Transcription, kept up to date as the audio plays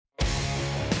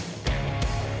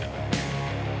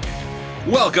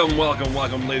Welcome,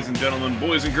 ladies and gentlemen,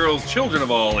 boys and girls, children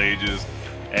of all ages,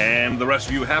 and the rest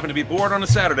of you who happen to be bored on a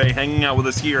Saturday hanging out with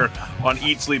us here on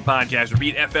Eat Sleep Podcast.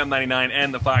 Repeat, FM 99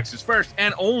 and the Fox's first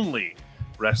and only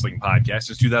wrestling podcast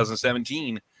since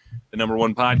 2017. The number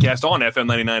one podcast on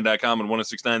FM99.com and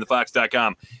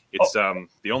 1069thefox.com. It's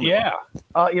the only one.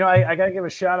 I got to give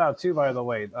a shout out, too, by the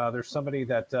way. There's somebody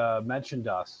that mentioned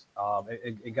us.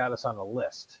 It got us on the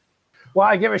list. Well,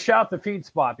 I give a shout out to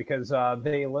FeedSpot because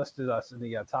they listed us in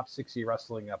the top 60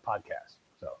 wrestling podcast.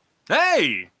 So,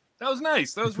 hey, that was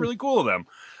nice. That was really cool of them.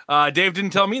 Dave didn't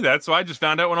tell me that, so I just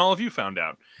found out when all of you found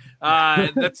out.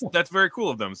 That's very cool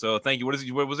of them. So thank you.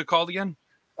 What was it called again?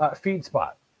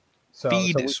 FeedSpot.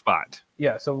 FeedSpot.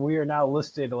 So we are now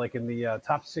listed like in the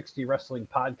top 60 wrestling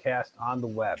podcast on the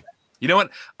web. You know what?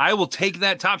 I will take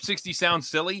that. Top 60 sounds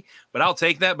silly, but I'll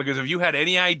take that because if you had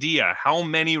any idea how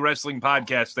many wrestling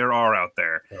podcasts there are out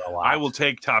there, I will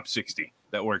take top 60.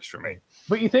 That works for me.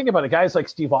 But you think about it, guys like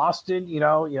Steve Austin,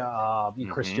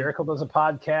 Chris Jericho does a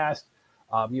podcast.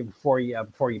 Before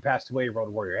you passed away, Road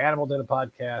Warrior Animal did a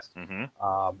podcast.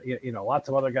 Lots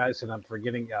of other guys, and I'm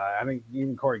forgetting. I think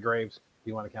even Corey Graves. Do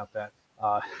you want to count that?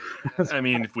 I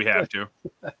mean, if we have to.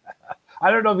 I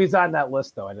don't know if he's on that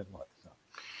list though. I didn't look.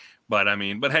 But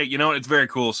hey, it's very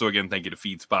cool. So again, thank you to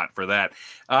FeedSpot for that.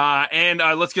 And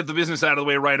let's get the business out of the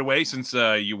way right away, since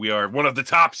we are one of the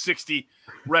top 60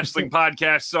 wrestling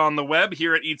podcasts on the web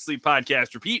here at Eat Sleep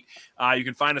Podcast Repeat. You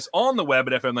can find us on the web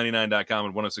at FM99.com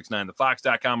and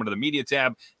 1069thefox.com under the media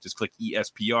tab. Just click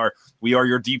ESPR. We are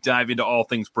your deep dive into all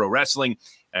things pro wrestling,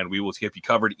 and we will keep you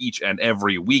covered each and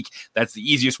every week. That's the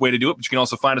easiest way to do it, but you can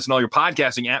also find us in all your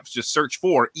podcasting apps. Just search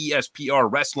for ESPR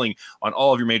Wrestling on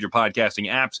all of your major podcasting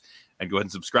apps, and go ahead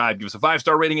and subscribe. Give us a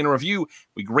 5-star rating and a review.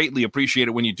 We greatly appreciate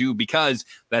it when you do, because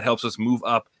that helps us move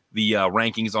up the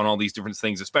rankings on all these different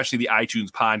things, especially the iTunes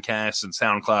podcasts and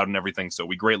SoundCloud and everything. So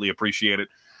we greatly appreciate it.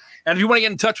 And if you want to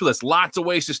get in touch with us, lots of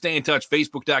ways to stay in touch.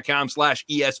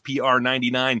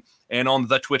 Facebook.com/ESPR99 and on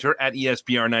the Twitter at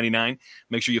ESPR99.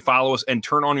 Make sure you follow us and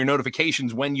turn on your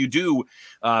notifications when you do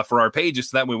for our pages.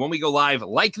 So that way, when we go live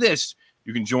like this,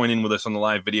 you can join in with us on the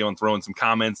live video and throw in some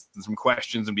comments and some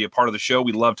questions and be a part of the show.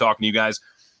 We love talking to you guys.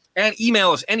 And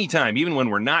email us anytime, even when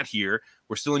we're not here.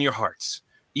 We're still in your hearts.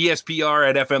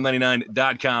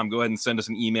 ESPR@FM99.com. Go ahead and send us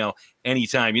an email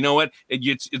anytime. You know what?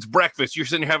 It's breakfast. You're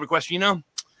sitting here having a question. I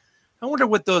wonder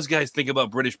what those guys think about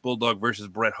British Bulldog versus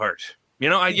Bret Hart. You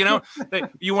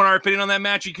want our opinion on that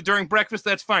match during breakfast?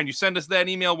 That's fine. You send us that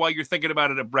email while you're thinking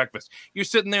about it at breakfast. You're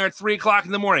sitting there at 3 o'clock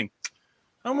in the morning.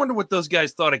 I wonder what those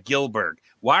guys thought of Gilbert.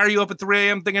 Why are you up at 3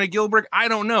 a.m. thinking of Gilbert? I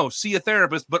don't know. See a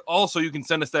therapist, but also you can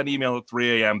send us that email at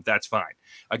 3 a.m. That's fine.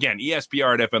 Again,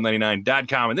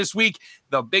 ESPR@FM99.com. And this week,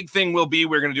 the big thing will be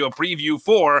we're going to do a preview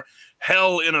for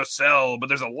Hell in a Cell, but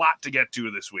there's a lot to get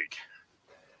to this week.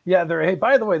 Yeah, hey,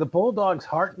 by the way, the Bulldogs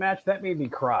Hart match, that made me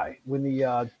cry. When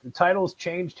the titles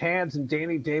changed hands and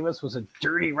Danny Davis was a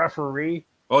dirty referee.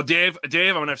 Oh, Dave, I'm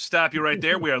going to have to stop you right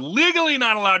there. We are legally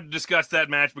not allowed to discuss that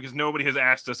match because nobody has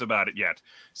asked us about it yet.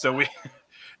 So it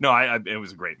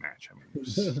was a great match. I mean,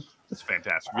 it's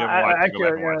fantastic. I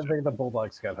think the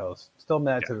Bulldogs got host. Still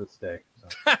mad to this day. So.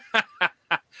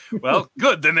 Well,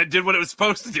 good. Then it did what it was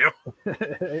supposed to do.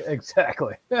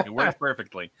 Exactly. It worked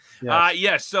perfectly.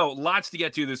 Yes. So lots to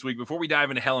get to this week. Before we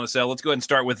dive into Hell in a Cell, let's go ahead and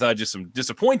start with just some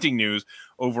disappointing news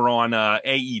over on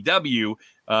AEW.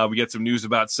 We got some news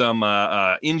about some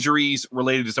injuries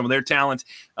related to some of their talent.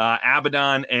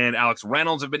 Abaddon and Alex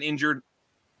Reynolds have been injured.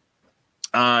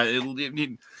 Right?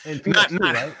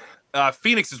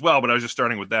 Phoenix as well, but I was just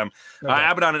starting with them. Okay.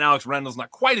 Abaddon and Alex Reynolds not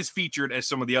quite as featured as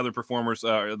some of the other performers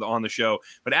on the show,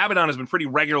 but Abaddon has been pretty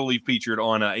regularly featured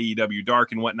on AEW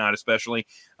Dark and whatnot, especially.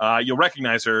 You'll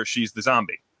recognize her. She's the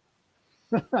zombie.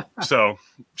 So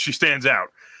she stands out.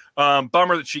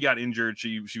 Bummer that she got injured.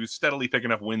 She was steadily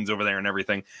picking up wins over there and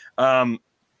everything.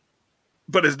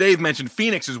 But as Dave mentioned,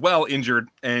 Phoenix is well injured,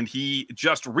 and he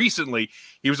just recently,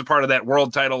 he was a part of that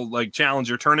world title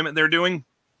challenger tournament they're doing.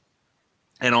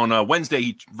 And on Wednesday,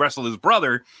 he wrestled his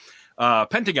brother,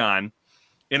 Pentagon,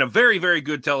 in a very, very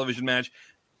good television match.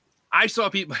 I saw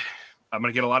people, I'm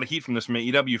going to get a lot of heat from this from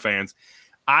AEW fans.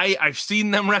 I've seen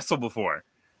them wrestle before.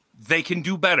 They can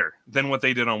do better than what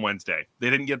they did on Wednesday. They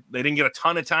didn't get a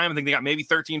ton of time. I think they got maybe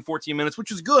 13, 14 minutes,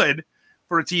 which is good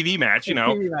for a TV match,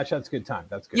 TV match, that's good time.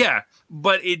 That's good. Yeah,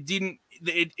 but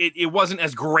it wasn't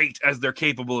as great as they're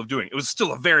capable of doing. It was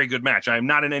still a very good match. I am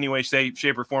not in any way,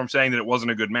 shape, or form saying that it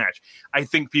wasn't a good match. I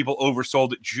think people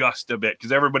oversold it just a bit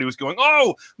because everybody was going,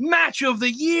 "Oh, match of the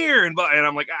year," and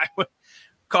I'm like,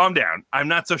 calm down. I'm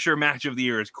not so sure match of the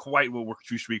year is quite what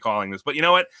we should be calling this. But you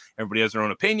know what? Everybody has their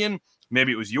own opinion.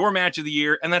 Maybe it was your match of the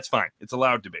year, and that's fine. It's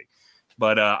allowed to be.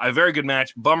 But a very good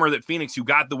match. Bummer that Phoenix, who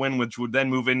got the win, which would then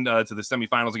move into the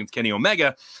semifinals against Kenny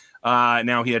Omega,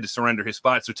 now he had to surrender his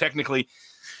spot. So technically,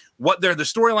 the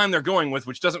storyline they're going with,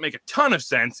 which doesn't make a ton of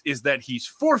sense, is that he's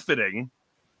forfeiting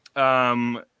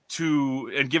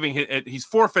he's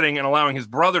forfeiting and allowing his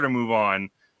brother to move on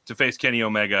to face Kenny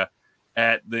Omega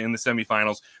in the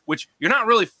semifinals, which you're not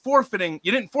really forfeiting.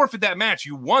 You didn't forfeit that match.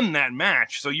 You won that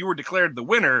match, so you were declared the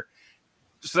winner.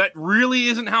 So that really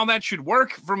isn't how that should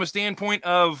work from a standpoint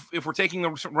of if we're taking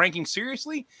the ranking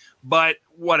seriously. But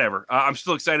whatever. I'm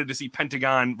still excited to see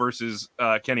Pentagon versus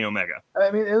Kenny Omega.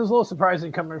 I mean, it was a little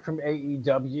surprising coming from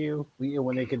AEW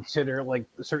when they consider like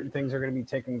certain things are going to be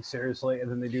taken seriously,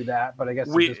 and then they do that. But I guess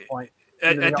at this point,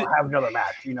 they don't have another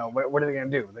match. What are they going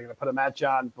to do? They're going to put a match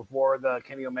on before the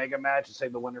Kenny Omega match and say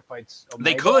the winner fights Omega?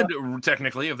 They could,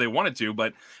 technically, if they wanted to,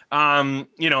 but,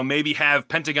 maybe have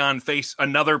Pentagon face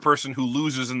another person who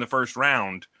loses in the first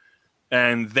round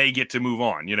and they get to move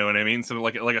on. You know what I mean? So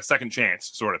like a second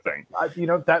chance sort of thing.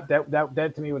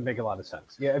 That to me would make a lot of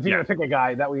sense. Yeah, if you're going to pick a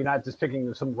guy, that way you're not just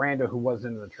picking some rando who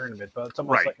wasn't in the tournament, but it's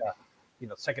almost like a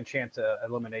second chance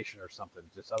elimination or something.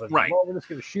 Just other than, well, we're just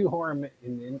going to shoehorn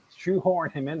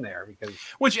him in there because.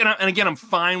 And again, I'm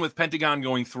fine with Pentagon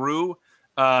going through.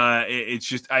 It's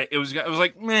just it was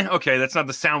like, meh, okay, that's not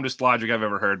the soundest logic I've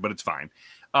ever heard, but it's fine.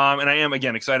 And I am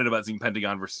again excited about seeing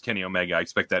Pentagon versus Kenny Omega. I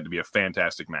expect that to be a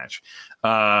fantastic match.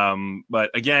 But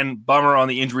again, bummer on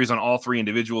the injuries on all three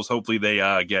individuals. Hopefully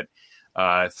they get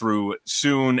through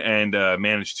soon and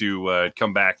manage to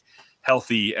come back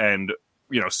healthy and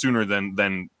sooner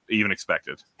than even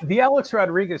expected. The Alex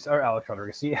Reynolds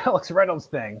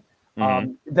thing,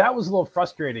 that was a little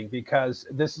frustrating because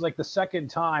this is like the second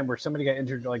time where somebody got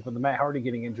injured, like with the Matt Hardy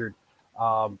getting injured,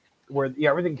 where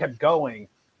everything kept going,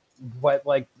 but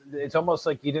like it's almost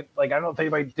like you didn't I don't know if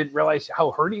anybody didn't realize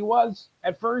how hurt he was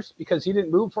at first because he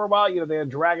didn't move for a while. They had to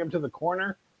drag him to the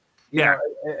corner.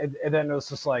 And then it was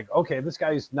just like, okay, this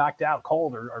guy's knocked out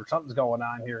cold or something's going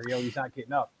on here. He's not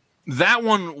getting up. That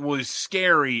one was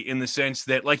scary in the sense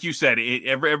that, like you said,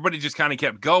 everybody just kind of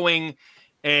kept going,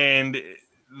 and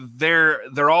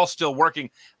they're all still working.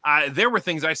 There were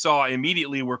things I saw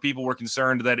immediately where people were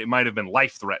concerned that it might have been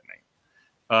life-threatening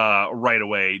right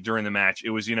away during the match.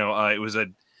 It was, it was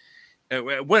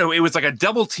like a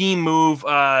double team move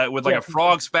with like a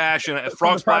frog splash and a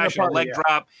leg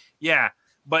drop. Yeah,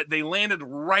 but they landed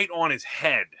right on his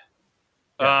head,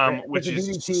 which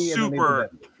is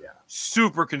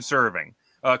super concerning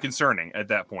at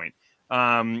that point.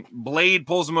 Blade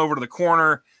pulls him over to the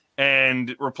corner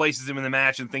and replaces him in the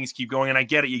match, and things keep going. And I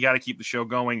get it, you got to keep the show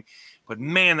going, but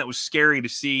man, that was scary to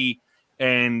see.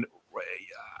 And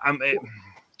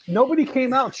nobody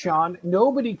came out, Sean.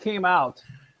 Nobody came out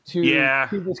to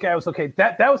see this guy was okay.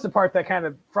 That was the part that kind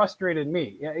of frustrated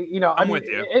me. I'm with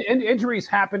you. Injuries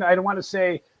happen. I don't want to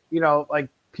say, like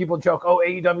people joke, oh,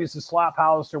 AEW is the slop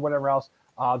house or whatever else.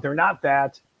 They're not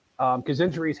that. Because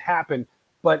injuries happen,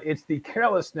 but it's the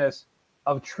carelessness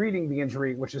of treating the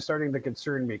injury which is starting to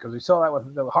concern me. Because we saw that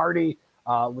with the Hardy,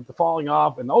 with the falling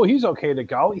off, and he's okay to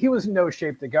go. He was in no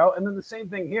shape to go. And then the same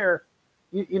thing here,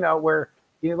 where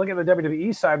you look at the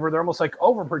WWE side where they're almost like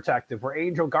overprotective, where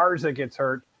Angel Garza gets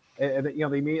hurt, and they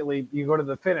immediately you go to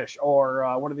the finish,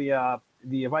 or one of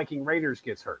the Viking Raiders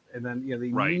gets hurt, and then they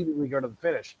immediately go to the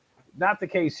finish. Not the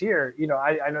case here.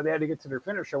 I know they had to get to their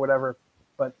finish or whatever.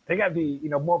 But they got to be,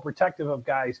 more protective of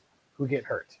guys who get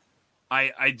hurt.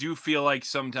 I do feel like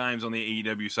sometimes on the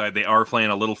AEW side, they are playing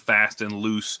a little fast and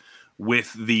loose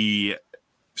with the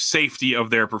safety of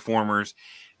their performers.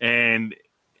 And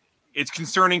it's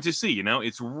concerning to see,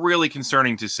 it's really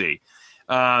concerning to see.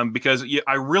 Because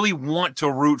I really want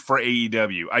to root for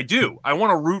AEW. I do. I want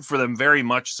to root for them very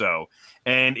much so.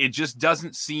 And it just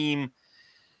doesn't seem...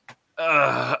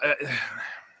 I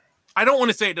don't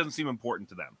want to say it doesn't seem important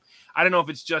to them. I don't know if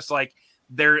it's just like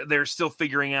they're still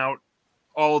figuring out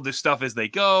all of this stuff as they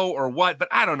go or what, but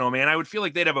I don't know, man. I would feel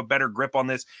like they'd have a better grip on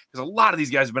this because a lot of these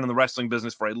guys have been in the wrestling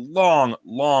business for a long,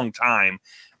 long time.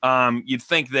 You'd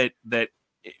think that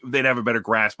they'd have a better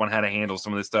grasp on how to handle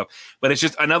some of this stuff, but it's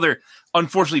just another,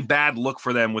 unfortunately, bad look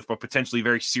for them with a potentially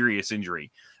very serious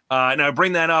injury. Now I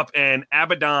bring that up, and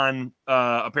Abaddon,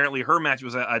 apparently her match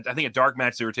was, I think, a dark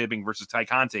match they were taping versus Ty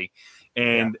Conti.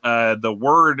 And the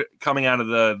word coming out of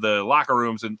the locker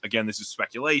rooms, and again, this is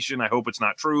speculation, I hope it's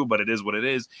not true, but it is what it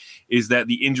is that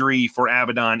the injury for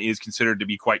Abaddon is considered to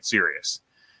be quite serious.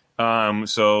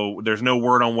 So there's no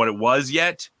word on what it was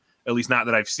yet, at least not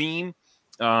that I've seen.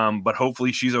 But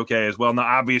hopefully she's okay as well. Now,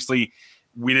 obviously,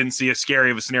 we didn't see as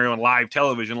scary of a scenario on live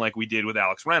television like we did with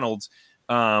Alex Reynolds.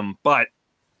 But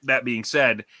that being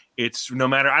said, it's no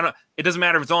matter, it doesn't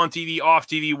matter if it's on TV, off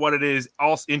TV, what it is,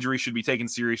 all injuries should be taken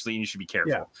seriously and you should be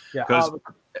careful. Yeah. Because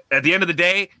at the end of the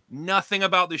day, nothing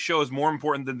about this show is more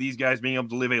important than these guys being able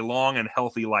to live a long and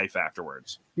healthy life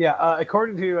afterwards. Yeah.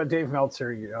 According to Dave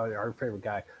Meltzer, our favorite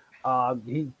guy,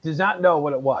 he does not know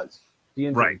what it was, the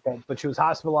injury, right. but she was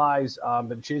hospitalized,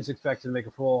 but she is expected to make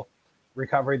a full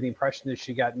recovery. The impression is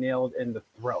she got nailed in the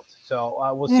throat.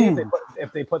 So we'll see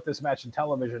if they put this match in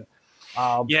television.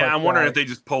 I'm wondering if they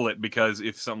just pull it, because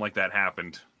if something like that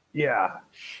happened. Yeah.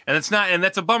 And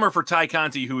that's a bummer for Ty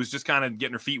Conti, who was just kind of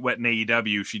getting her feet wet in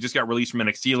AEW. She just got released from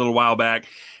NXT a little while back,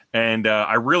 and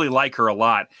I really like her a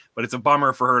lot, but it's a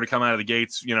bummer for her to come out of the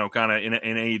gates, kind of in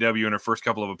AEW in her first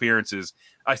couple of appearances.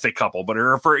 I say couple, but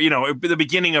the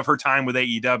beginning of her time with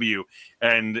AEW,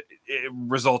 and it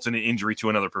results in an injury to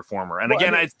another performer. And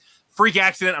freak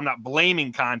accident. I'm not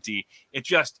blaming Conti. It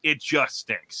just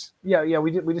stinks. Yeah.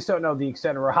 We just don't know the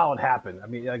extent or how it happened. I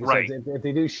mean, like I said, if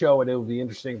they do show it, it would be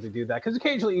interesting to do that, because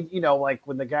occasionally, like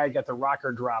when the guy got the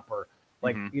rocker dropper,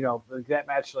 like that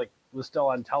match was still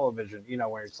on television.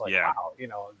 Where it's like, wow,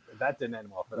 that didn't end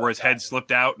well. Where his head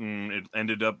slipped out and it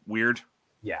ended up weird.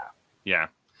 Yeah.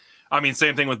 I mean,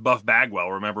 same thing with Buff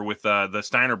Bagwell. Remember with the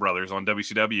Steiner brothers on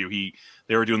WCW?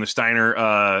 They were doing the Steiner,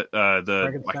 No,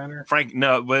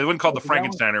 but it wasn't called the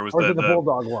Frankensteiner. It was the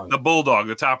Bulldog one. The Bulldog,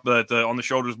 the top, the on the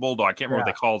shoulders Bulldog. I can't remember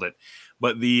what they called it,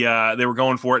 but they were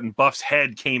going for it, and Buff's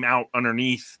head came out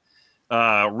underneath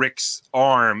Rick's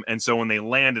arm, and so when they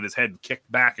landed, his head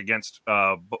kicked back against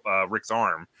Rick's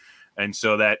arm, and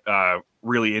so that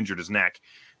really injured his neck.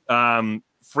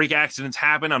 Freak accidents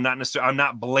happen. I'm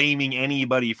not blaming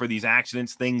anybody for these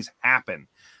accidents. Things happen.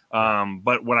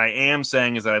 But what I am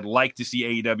saying is that I'd like to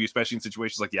see AEW, especially in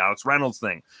situations like the Alex Reynolds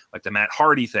thing, like the Matt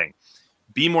Hardy thing,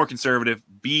 be more conservative,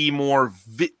 be more,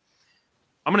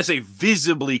 I'm going to say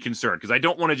visibly concerned, because I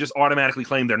don't want to just automatically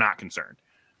claim they're not concerned,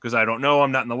 because I don't know.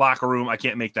 I'm not in the locker room. I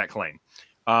can't make that claim.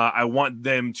 I want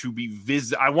them to be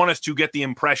I want us to get the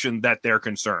impression that they're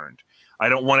concerned. I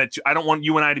don't want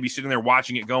you and I to be sitting there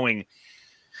watching it going,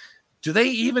 do they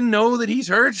even know that he's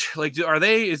hurt? Like, are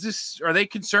they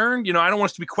concerned? I don't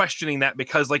want us to be questioning that,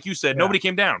 because, like you said, nobody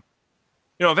came down.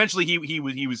 Eventually he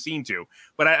was seen to.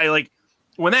 But I like,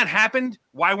 when that happened,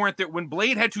 why weren't there, when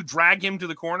Blade had to drag him to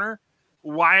the corner,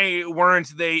 why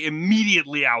weren't they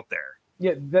immediately out there?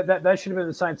 Yeah, that should have been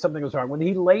the sign something was wrong. When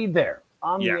he laid there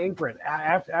on the apron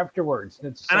afterwards,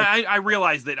 I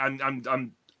realized that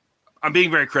I'm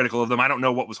being very critical of them. I don't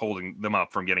know what was holding them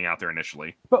up from getting out there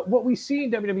initially. But what we see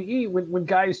in WWE when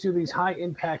guys do these high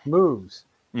impact moves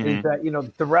is that,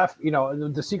 the ref,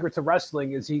 the secret to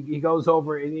wrestling is he goes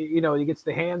over and, he gets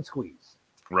the hand squeeze.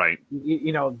 Right.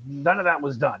 None of that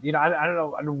was done. I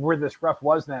don't know where this ref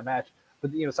was in that match,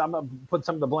 but, so I'm going to put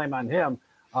some of the blame on him.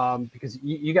 Because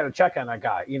you got to check on that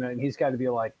guy, and he's got to be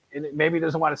like, and maybe he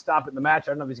doesn't want to stop in the match.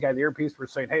 I don't know if he's got the earpiece for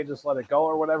saying, hey, just let it go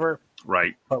or whatever.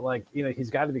 Right. But he's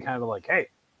got to be kind of like, hey,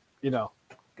 I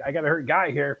got a hurt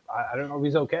guy here. I don't know if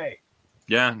he's okay.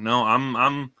 Yeah, no,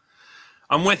 I'm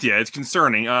with you. It's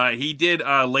concerning. He did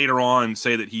later on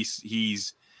say that he's he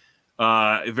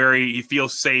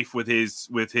feels safe with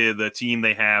the team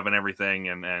they have and everything,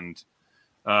 and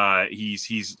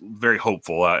he's very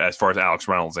hopeful as far as Alex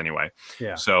Reynolds anyway.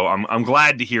 Yeah. So I'm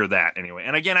glad to hear that anyway.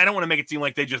 And again, I don't want to make it seem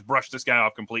like they just brushed this guy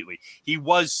off completely. He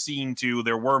was seen to.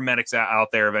 There were medics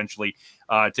out there eventually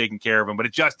taking care of him, but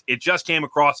it just came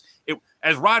across it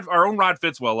as our own Rod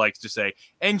Fitzwell likes to say,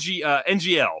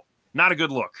 NGL, not a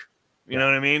good look. You know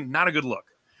what I mean? Not a good look.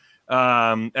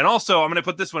 And also, I'm going to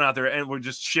put this one out there, and we'll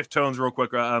just shift tones real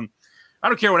quick. I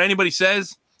don't care what anybody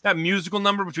says. That musical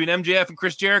number between MJF and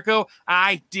Chris Jericho,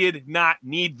 I did not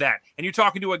need that. And you're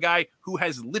talking to a guy who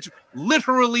has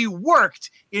literally worked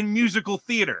in musical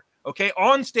theater, okay?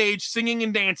 On stage, singing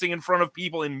and dancing in front of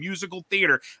people in musical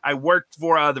theater. I worked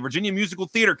for the Virginia Musical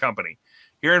Theater Company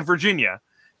here in Virginia,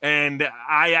 and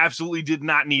I absolutely did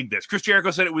not need this. Chris Jericho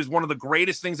said it was one of the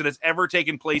greatest things that has ever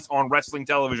taken place on wrestling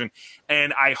television,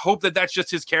 and I hope that that's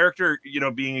just his character,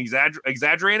 being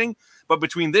exaggerating. But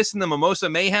between this and the Mimosa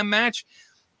Mayhem match,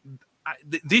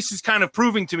 this is kind of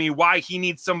proving to me why he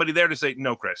needs somebody there to say,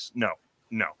 no, Chris, no.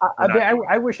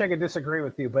 I wish I could disagree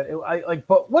with you, but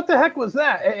but what the heck was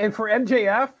that? And for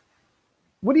MJF,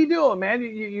 what are you doing, man?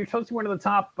 You're supposed to be one of the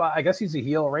top. I guess he's a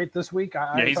heel, right? This week,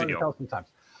 he's a heel. Sometimes.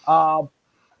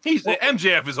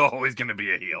 MJF is always going to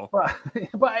be a heel. But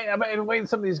the way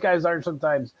some of these guys are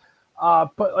sometimes.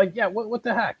 But what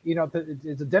the heck?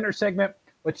 It's a dinner segment.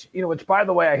 Which by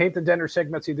the way, I hate the dinner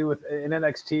segments you do with in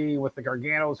NXT with the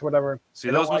Garganos, whatever. See,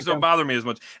 those ones don't bother me as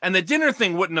much. And the dinner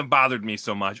thing wouldn't have bothered me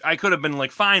so much. I could have been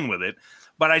like fine with it,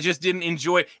 but I just didn't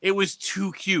enjoy it. It was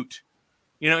too cute.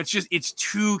 It's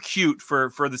too cute for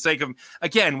the sake of,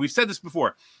 again, we've said this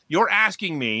before. You're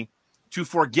asking me to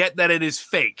forget that it is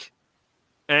fake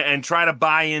and try to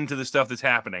buy into the stuff that's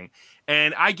happening.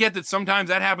 And I get that sometimes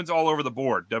that happens all over the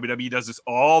board. WWE does this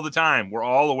all the time. We're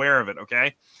all aware of it,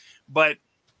 okay? But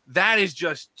that is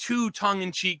just too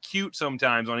tongue-in-cheek cute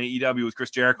sometimes on AEW with Chris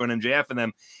Jericho and MJF and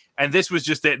them. And this was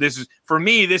just that. For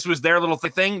me, this was their little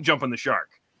thing, jumping the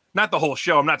shark. Not the whole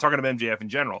show. I'm not talking about MJF in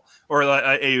general or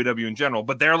AEW in general,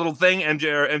 but their little thing,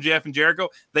 MJF and Jericho,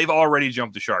 they've already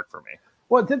jumped the shark for me.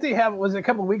 Well, did they have? Was it a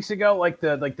couple of weeks ago? Like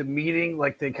the meeting,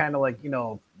 like they kind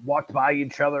of walked by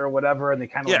each other or whatever, and they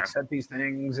kind of said these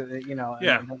things,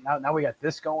 Yeah. Now we got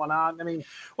this going on. I mean,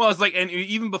 well, it's like, and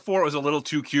even before it was a little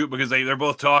too cute because they're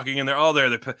both talking and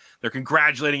they're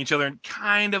congratulating each other in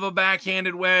kind of a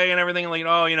backhanded way and everything. Like,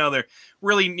 they're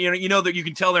really, that you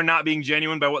can tell they're not being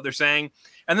genuine by what they're saying.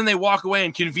 And then they walk away,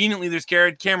 and conveniently there's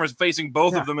cameras facing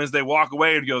both of them as they walk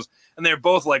away, and they're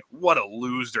both like, "What a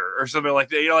loser," or something like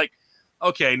that. You're like,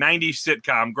 okay, 90s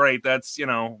sitcom, great, that's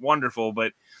wonderful,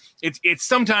 but it's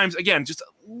sometimes, again, just a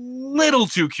little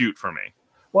too cute for me.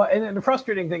 Well, and the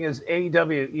frustrating thing is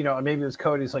AEW, and maybe it was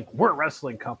Cody's like, we're a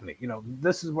wrestling company,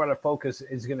 this is what our focus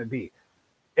is going to be.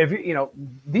 If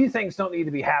these things don't need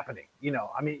to be happening,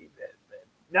 I mean,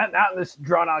 not in this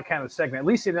drawn out kind of segment. At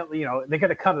least they don't, they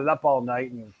could have cut it up all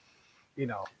night and.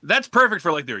 That's perfect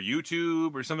for like their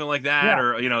YouTube or something like that,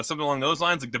 or something along those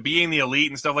lines, like the Being the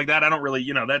Elite and stuff like that. I don't really,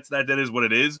 that is what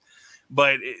it is.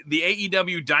 But the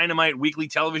AEW Dynamite weekly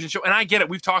television show, and I get it.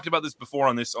 We've talked about this before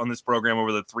on this program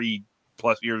over the 3+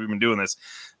 years we've been doing this.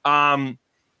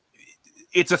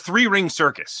 It's a 3-ring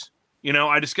circus.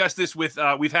 I discussed this with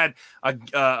we've had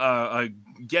a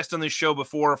guest on this show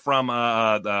before from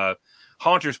the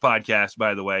Haunters podcast,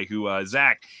 by the way, who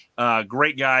Zach,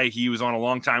 great guy. He was on a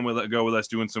long time ago with us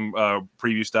doing some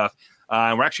preview stuff.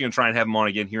 And we're actually going to try and have him on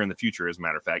again here in the future, as a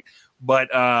matter of fact. But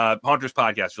Haunters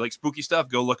podcast, if you like spooky stuff,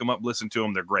 go look them up, listen to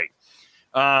them. They're great.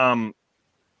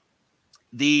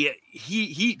 He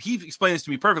explained this to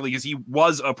me perfectly because he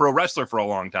was a pro wrestler for a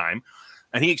long time.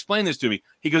 And he explained this to me.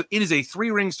 He goes, it is a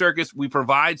 3-ring circus. We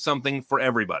provide something for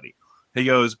everybody. He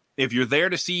goes, if you're there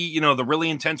to see, the really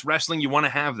intense wrestling, you want to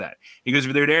have that. He goes,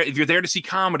 if you're there to see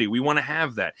comedy, we want to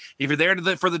have that. If you're there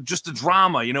for just the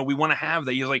drama, we want to have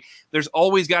that. He's like, there's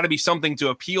always got to be something to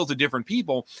appeal to different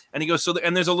people. And he goes,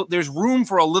 there's room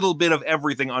for a little bit of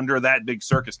everything under that big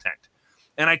circus tent.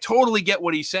 And I totally get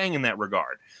what he's saying in that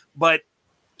regard. But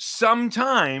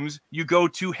sometimes you go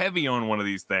too heavy on one of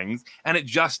these things and it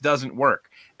just doesn't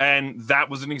work. And that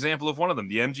was an example of one of them.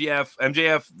 The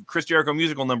MJF Chris Jericho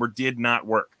musical number did not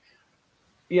work.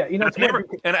 Yeah, it's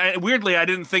weirdly, I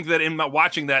didn't think that in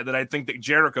watching that I'd think that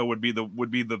Jericho would be the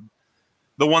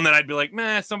one that I'd be like,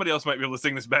 man, somebody else might be able to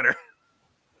sing this better.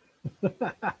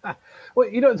 Well,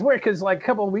 it's weird because like a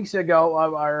couple of weeks ago,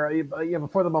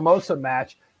 before the Mimosa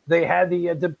match, they had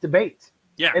the debate.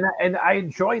 Yeah, and I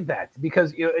enjoyed that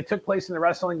because it took place in the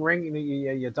wrestling ring.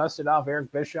 You dusted off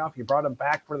Eric Bischoff, you brought him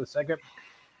back for the segment,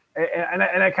 and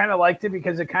I kind of liked it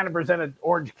because it kind of presented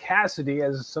Orange Cassidy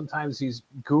as sometimes he's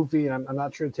goofy, and I'm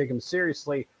not sure to take him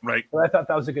seriously. Right, but I thought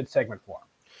that was a good segment for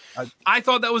him. I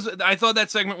thought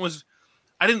that segment was.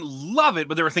 I didn't love it,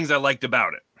 but there were things I liked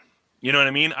about it. You know what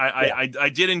I mean? I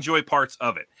did enjoy parts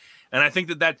of it, and I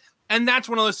think that. And that's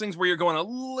one of those things where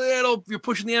you're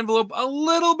pushing the envelope a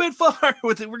little bit far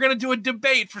with it. We're going to do a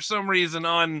debate for some reason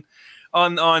on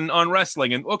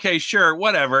wrestling. And okay, sure,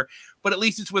 whatever. But at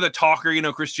least it's with a talker,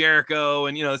 Chris Jericho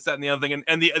and, this, that, and the other thing.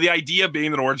 And the idea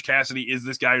being that Orange Cassidy is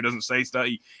this guy who doesn't say stuff.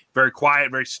 He's very quiet,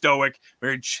 very stoic,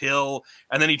 very chill.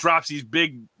 And then he drops these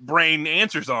big brain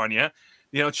answers on you.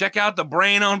 Check out the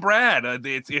brain on Brad.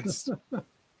 It's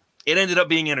it ended up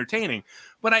being entertaining.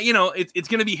 But it's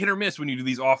going to be hit or miss when you do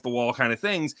these off the wall kind of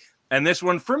things. And this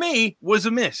one for me was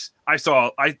a miss. I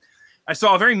saw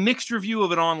a very mixed review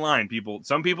of it online.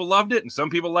 Some people loved it, and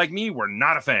some people like me were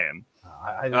not a fan.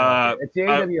 It's the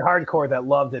AEW hardcore that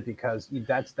loved it because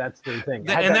that's their thing.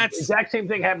 And that's the exact same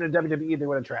thing happened to WWE. They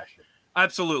would have trashed it.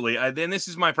 Absolutely. Then this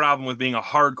is my problem with being a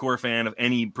hardcore fan of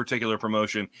any particular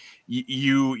promotion.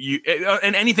 You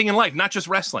and anything in life, not just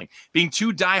wrestling. Being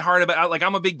too diehard about, like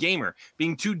I'm a big gamer.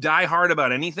 Being too diehard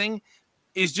about anything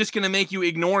is just going to make you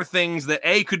ignore things that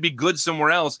could be good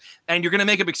somewhere else, and you're going to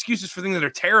make up excuses for things that are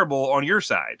terrible on your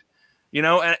side.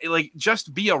 And like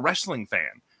just be a wrestling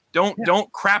fan.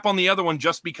 Don't crap on the other one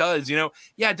just because,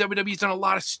 WWE's done a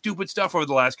lot of stupid stuff over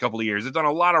the last couple of years.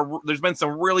 There's been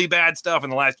some really bad stuff in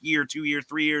the last year, 2 years,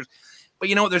 3 years. But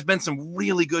you know what? There's been some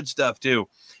really good stuff too.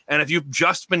 And if you've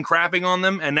just been crapping on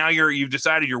them and now you've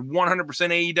decided you're 100%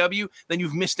 AEW, then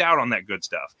you've missed out on that good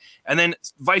stuff. And then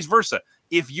vice versa.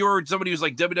 If you're somebody who's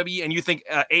like WWE and you think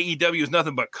AEW is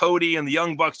nothing but Cody and the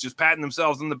Young Bucks just patting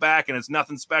themselves in the back and it's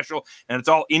nothing special and it's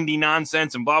all indie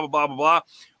nonsense and blah, blah, blah, blah, blah.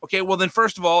 Okay, well then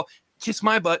first of all, kiss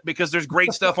my butt because there's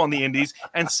great stuff on the indies.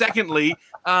 And secondly,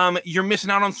 you're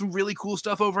missing out on some really cool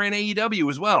stuff over in AEW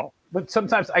as well. But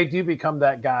sometimes I do become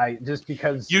that guy just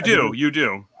because you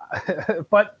do.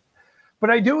 But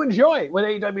I do enjoy what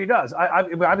AEW does. I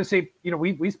obviously,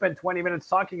 we spent 20 minutes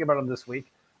talking about them this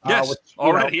week. Yes,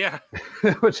 yeah.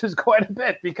 Which is quite a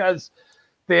bit because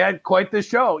they had quite the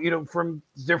show, from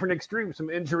different extremes, from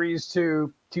injuries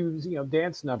to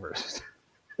dance numbers,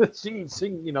 singing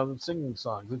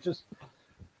songs. It's just,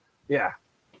 yeah.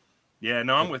 Yeah,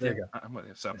 no, I'm with you. I'm with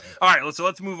you. So, all right,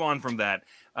 let's move on from that.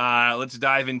 Let's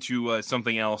dive into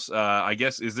something else. I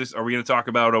guess are we going to talk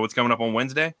about what's coming up on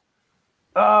Wednesday?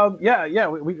 Yeah.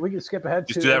 We can skip ahead.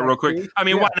 Just do that real quick. I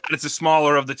mean, why not? It's the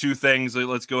smaller of the two things.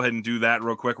 Let's go ahead and do that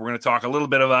real quick. We're going to talk a little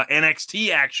bit of NXT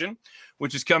action,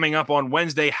 which is coming up on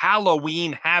Wednesday.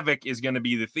 Halloween Havoc is going to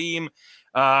be the theme.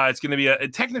 It's going to be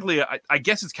technically, I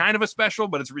guess it's kind of a special,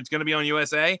 but it's going to be on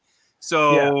USA.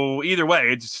 So Either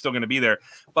way, it's still going to be there.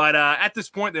 But at this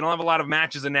point, they don't have a lot of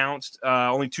matches announced.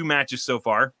 Only 2 matches so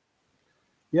far.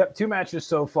 Yep, 2 matches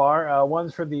so far.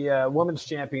 One's for the Women's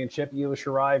Championship, Io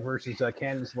Shirai versus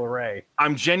Candice LeRae.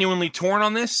 I'm genuinely torn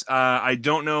on this. I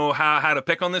don't know how to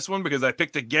pick on this one because I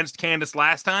picked against Candice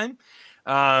last time.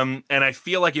 And I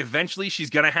feel like eventually she's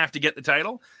going to have to get the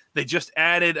title. They just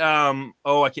added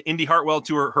Indy Hartwell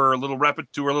to her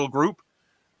little group.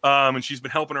 And she's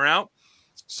been helping her out.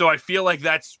 So I feel like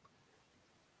that's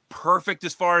perfect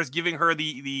as far as giving her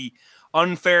the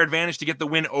unfair advantage to get the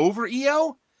win over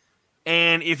Io.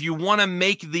 And if you want to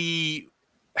make the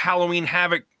Halloween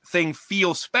Havoc thing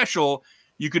feel special,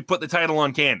 you could put the title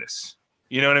on Candice.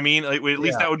 You know what I mean? Like, at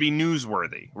least that would be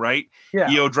newsworthy, right? Yeah.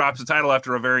 Io drops the title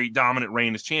after a very dominant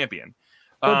reign as champion.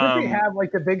 Well, did they have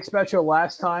like the big special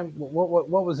last time?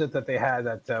 What was it that they had?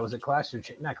 That was it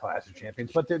not Clash of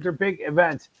Champions, but their big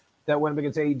event that went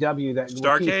against AEW. That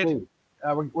Starrcade.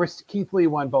 Where Keith Lee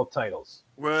won both titles.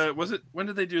 Was it? When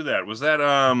did they do that? Was that?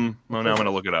 Well, now I'm going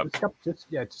to look it up. Just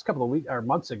a couple of weeks or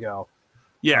months ago.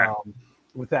 Yeah.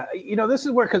 With that, this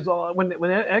is where because when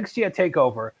NXT had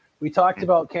Takeover, we talked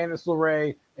about Candice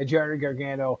LeRae and Johnny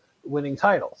Gargano winning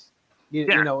titles.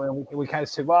 And we kind of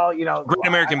said, well, Great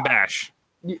American Bash.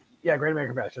 Yeah, Great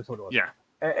American Bash. That's what it was. Yeah.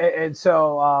 And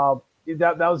so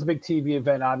that was a big TV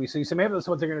event, obviously. So maybe that's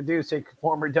what they're going to do is take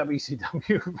former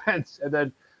WCW events and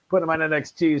then put them on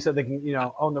NXT so they can,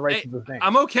 own the rights to the thing.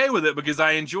 I'm okay with it because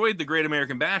I enjoyed the Great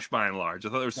American Bash by and large. I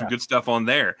thought there was some good stuff on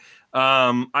there.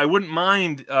 I wouldn't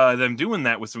mind them doing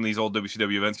that with some of these old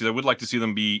WCW events because I would like to see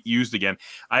them be used again.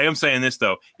 I am saying this,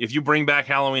 though. If you bring back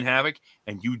Halloween Havoc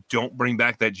and you don't bring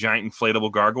back that giant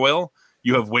inflatable gargoyle,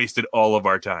 you have wasted all of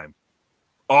our time.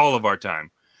 All of our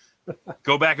time.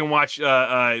 Go back and watch,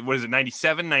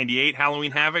 97, 98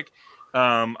 Halloween Havoc.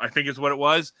 I think is what it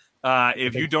was.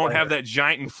 If you don't have that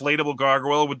giant inflatable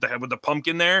gargoyle with the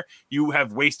pumpkin there, you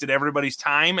have wasted everybody's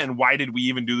time. And why did we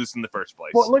even do this in the first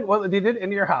place? Well, look, they did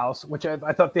in your house, which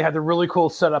I thought they had the really cool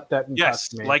setup that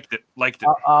impressed me. Liked it.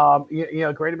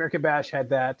 Great American Bash had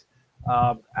that.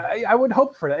 I would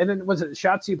hope for that. And then was it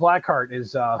Shotzi Blackheart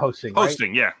is hosting?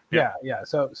 Hosting, right? Yeah.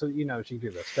 So she can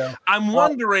do this. So I'm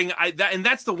wondering, and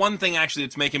that's the one thing actually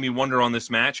that's making me wonder on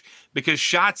this match because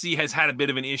Shotzi has had a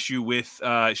bit of an issue with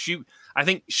I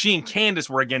think she and Candice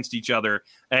were against each other,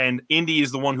 and Indy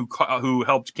is the one who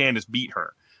helped Candice beat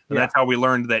her. And that's how we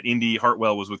learned that Indy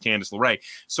Hartwell was with Candice LeRae.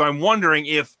 So I'm wondering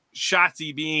if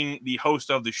Shotzi, being the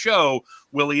host of the show,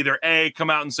 will either come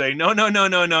out and say no,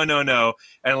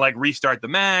 and like restart the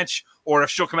match, or if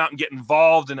she'll come out and get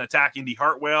involved and attack Indy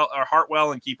Hartwell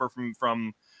and keep her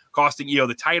from costing Io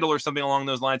the title or something along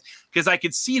those lines. Because I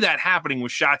could see that happening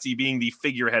with Shotzi being the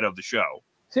figurehead of the show.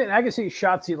 See, I can see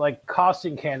Shotzi like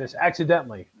costing Candice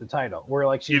accidentally the title, where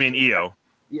like you mean Io?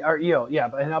 Or Io, yeah,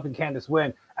 but helping Candice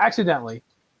win accidentally.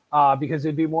 Because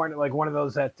it'd be more like one of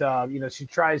those that she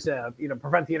tries to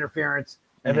prevent the interference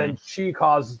and then she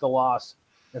causes the loss,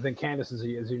 and then Candice is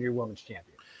your new women's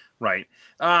champion. Right.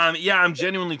 I'm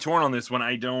genuinely torn on this one.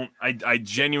 I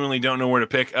genuinely don't know where to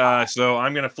pick. So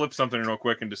I'm gonna flip something real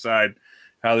quick and decide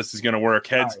how this is gonna work.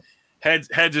 Heads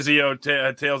is Io,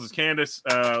 tails is Candice.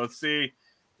 Let's see.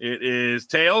 It is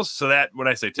tails. So that what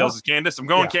I say, tails is Candice. I'm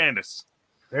going Candice.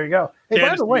 There you go. Hey, Candice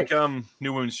by the way, become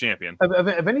new women's champion.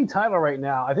 Of any title right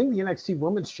now, I think the NXT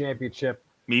Women's Championship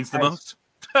means the most.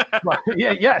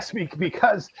 Yes,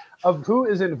 because of who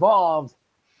is involved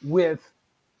with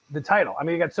the title. I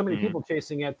mean, you got so many people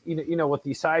chasing it. You know, with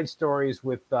the side stories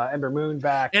with Ember Moon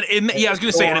back. And I was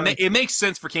going to say, and it makes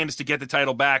sense for Candice to get the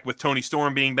title back with Toni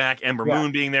Storm being back, Ember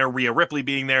Moon being there, Rhea Ripley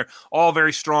being there, all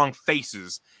very strong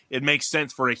faces. It makes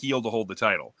sense for a heel to hold the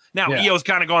title. Now, Io's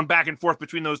kind of gone back and forth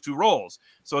between those two roles,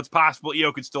 so it's possible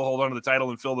Io could still hold on to the title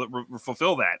and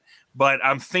fulfill that. But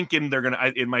I'm thinking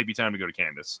it might be time to go to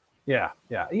Candice. Yeah.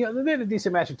 They had a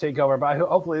decent match at TakeOver, but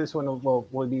hopefully this one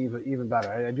will be even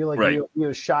better. I do like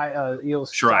Io's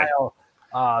style.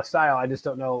 I just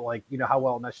don't know, how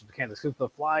well it meshes with Candice, with the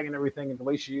flying and everything, and the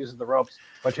way she uses the ropes.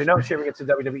 But if she ever gets to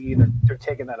WWE, they're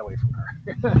taking that away from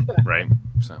her. Right.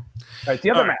 So, all right, the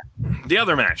other match. The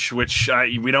other match, which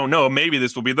we don't know, maybe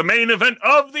this will be the main event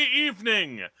of the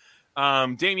evening.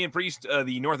 Damian Priest,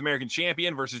 the North American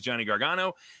champion, versus Johnny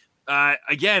Gargano.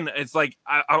 Again, it's like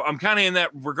I'm kind of in that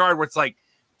regard where it's like,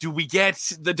 do we get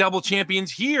the double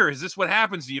champions here? Is this what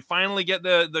happens? Do you finally get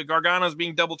the Garganos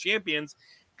being double champions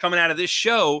coming out of this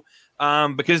show?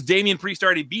 Because Damian Priest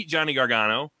already beat Johnny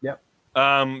Gargano. Yep.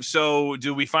 So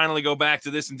do we finally go back to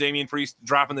this and Damian Priest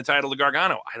dropping the title to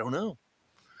Gargano? I don't know.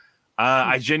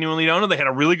 I genuinely don't know. They had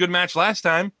a really good match last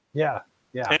time. Yeah.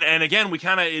 And again,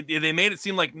 they made it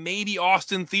seem like maybe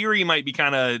Austin Theory might be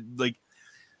kind of like,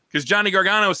 because Johnny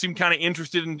Gargano seemed kind of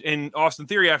interested in Austin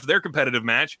Theory after their competitive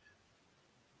match.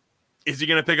 Is he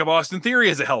going to pick up Austin Theory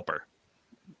as a helper?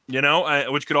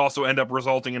 Which could also end up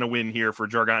resulting in a win here for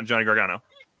Johnny Gargano.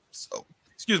 So,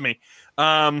 excuse me.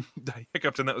 I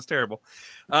hiccuped and that was terrible.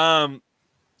 I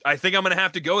think I'm going to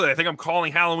have to go with it. I think I'm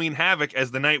calling Halloween Havoc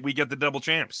as the night we get the double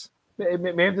champs.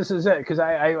 Maybe this is it, because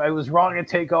I was wrong at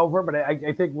TakeOver, but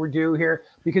I think we're due here,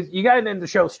 because you got to end the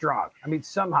show strong. I mean,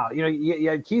 somehow, you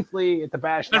had Keith Lee at the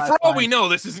Bash. And for all we know,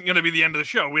 this isn't going to be the end of the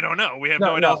show. We don't know. We have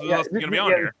no idea else is going to be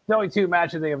on here. The only two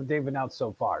matches they've announced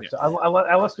so far. Yeah. So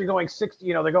unless they're going 60,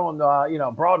 they're going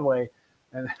Broadway,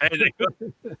 and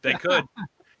they could.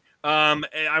 And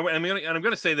I'm going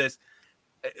to say this.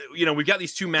 We've got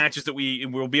these two matches that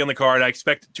will be on the card. I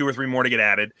expect 2 or 3 more to get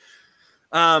added.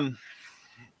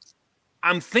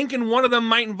 I'm thinking one of them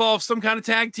might involve some kind of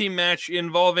tag team match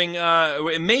involving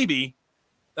maybe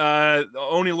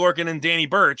Oney Lorcan and Danny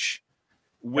Burch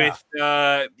with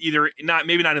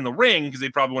maybe not in the ring, because they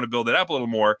probably want to build it up a little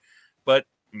more, but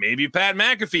maybe Pat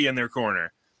McAfee in their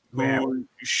corner, who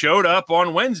showed up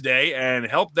on Wednesday and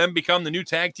helped them become the new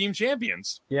tag team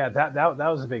champions. Yeah, that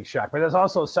was a big shock. But there's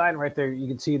also a sign right there. You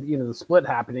can see the split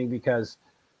happening because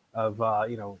of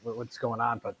what's going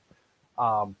on. But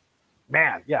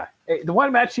man, yeah. The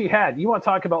one match she had, you want to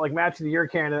talk about match of the year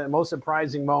candidate, most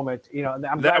surprising moment.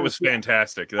 That was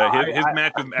fantastic. His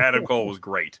match with Adam Cole was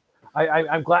great.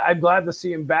 I'm glad to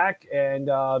see him back, and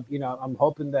I'm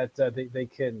hoping that they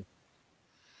can.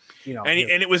 And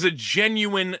it was a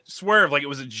genuine swerve, it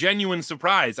was a genuine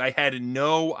surprise. I had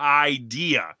no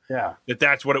idea that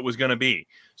that's what it was going to be.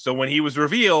 So when he was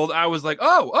revealed, I was like,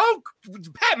 oh,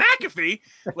 Pat McAfee,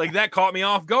 that caught me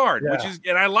off guard,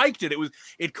 and I liked it.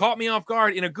 It caught me off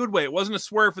guard in a good way. It wasn't a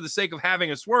swerve for the sake of having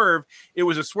a swerve. It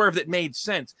was a swerve that made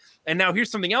sense. And now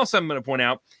here's something else I'm going to point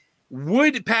out.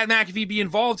 Would Pat McAfee be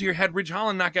involved here had Ridge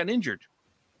Holland not gotten injured?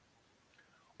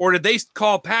 Or did they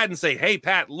call Pat and say, hey,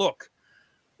 Pat, look,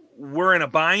 we're in a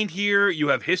bind here. You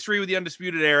have history with the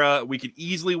Undisputed Era. We could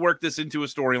easily work this into a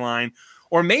storyline.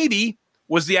 Or maybe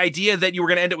was the idea that you were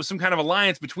going to end up with some kind of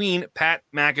alliance between Pat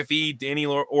McAfee, Danny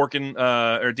Orkin,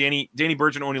 or Danny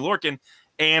Burch and Oney Lorcan,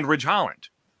 and Ridge Holland.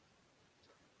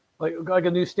 Like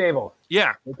a new stable.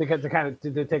 Yeah.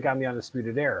 To take on the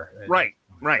Undisputed Era. Right.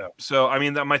 So, I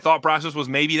mean, my thought process was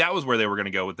maybe that was where they were going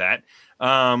to go with that.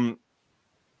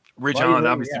 Ridge Holland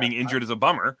obviously being injured is a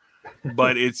bummer,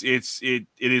 but it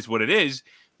is what it is.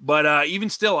 But even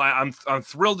still, I'm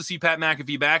thrilled to see Pat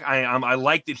McAfee back. I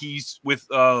like that he's with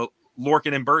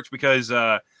Lorcan and Burch, because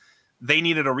they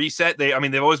needed a reset.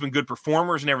 They've always been good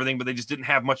performers and everything, but they just didn't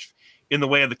have much in the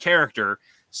way of the character.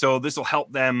 So this will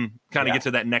help them kind of get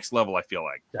to that next level, I feel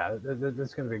like. Yeah,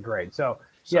 that's going to be great. So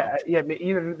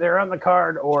either they're on the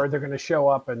card or they're going to show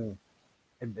up and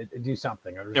do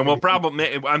something. And we'll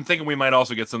probably, I'm thinking we might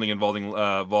also get something involving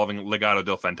Legado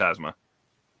del Fantasma.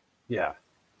 Yeah.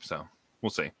 So we'll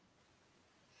see.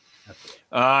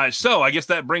 So I guess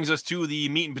that brings us to the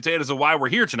meat and potatoes of why we're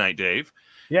here tonight, Dave.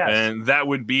 Yes. And that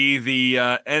would be the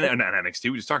not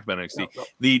NXT. We just talked about NXT. No.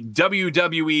 The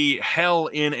WWE Hell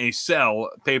in a Cell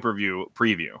pay-per-view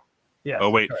preview. Yeah. Oh,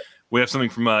 wait. We have something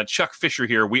from Chuck Fisher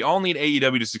here. We all need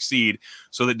AEW to succeed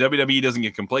so that WWE doesn't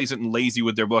get complacent and lazy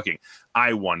with their booking.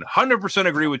 I 100%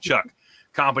 agree with Chuck.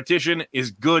 Competition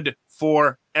is good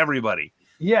for everybody.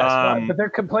 Yes, but they're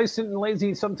complacent and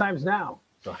lazy sometimes now.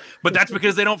 But that's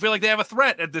because they don't feel like they have a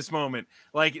threat at this moment.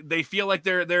 Like, they feel like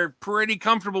they're pretty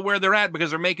comfortable where they're at because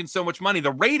they're making so much money.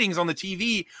 The ratings on the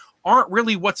TV aren't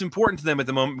really what's important to them at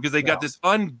the moment because they got this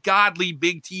ungodly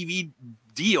big TV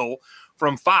deal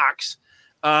from Fox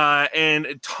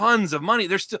and tons of money.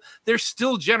 They're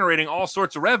still generating all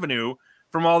sorts of revenue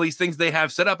from all these things they have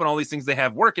set up and all these things they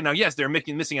have working. Now, yes, they're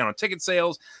missing out on ticket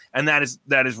sales, and that is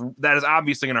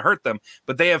obviously going to hurt them.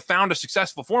 But they have found a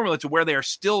successful formula to where they are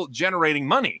still generating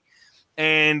money,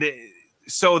 and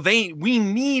so we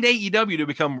need AEW to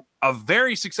become a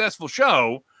very successful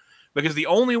show, because the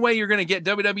only way you're going to get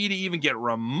WWE to even get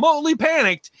remotely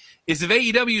panicked is if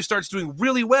AEW starts doing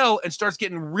really well and starts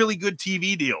getting really good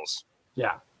TV deals.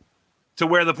 Yeah. To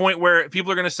where the point where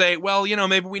people are going to say, well,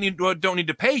 maybe we don't need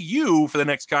to pay you for the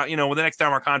next the next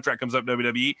time our contract comes up,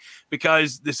 WWE,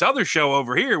 because this other show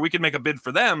over here, we can make a bid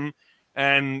for them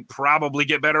and probably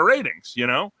get better ratings,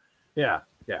 Yeah.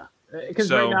 Because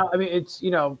right now, I mean,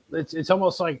 it's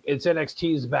almost like it's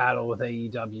NXT's battle with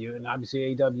AEW, and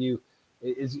obviously AEW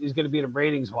is going to be in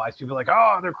ratings wise. People are like,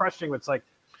 oh, they're crushing. It's like,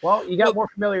 well, you got more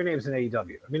familiar names than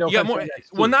AEW. I mean,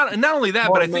 not only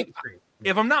that, but I think,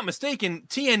 if I'm not mistaken,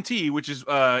 TNT, which is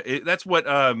that's what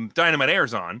Dynamite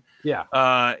airs on,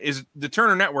 is the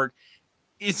Turner Network,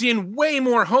 is in way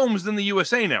more homes than the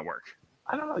USA Network.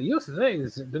 I don't know. USA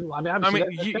is.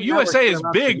 USA is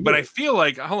big, but I feel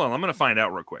like, hold on, I'm going to find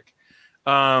out real quick.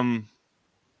 You're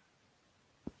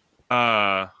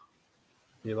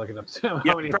looking up. I'm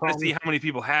trying to see how many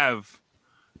people have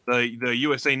the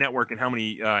USA Network and how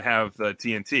many have the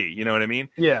TNT. You know what I mean?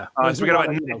 Yeah. So we got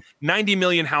about 90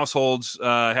 million households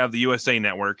have the USA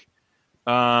Network.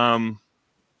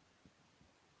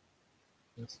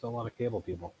 It's still a lot of cable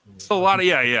people. Still a lot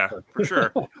of for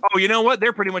sure. Oh, you know what?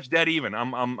 They're pretty much dead even.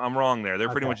 I'm wrong there. They're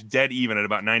pretty much dead even at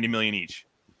about 90 million each.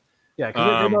 Yeah,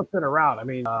 because they've both been around. I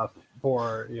mean,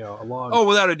 for a long. Oh,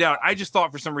 without a doubt. I just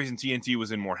thought for some reason TNT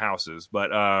was in more houses,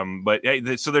 but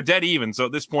so they're dead even. So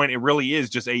at this point, it really is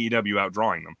just AEW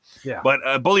outdrawing them. Yeah.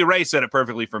 But Bully Ray said it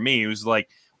perfectly for me. He was like,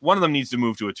 one of them needs to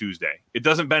move to a Tuesday. It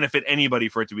doesn't benefit anybody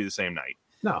for it to be the same night.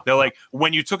 No. They're like,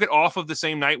 when you took it off of the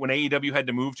same night, when AEW had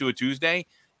to move to a Tuesday,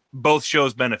 both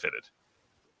shows benefited.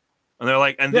 And they're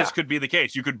like, and this could be the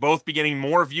case. You could both be getting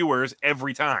more viewers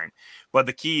every time. But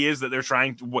the key is that they're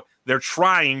trying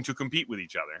to compete with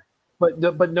each other.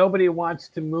 But nobody wants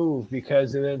to move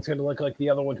because then it's going to look like the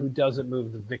other one who doesn't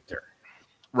move, the victor.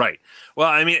 Right. Well,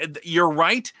 I mean, you're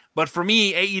right. But for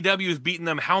me, AEW has beaten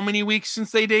them how many weeks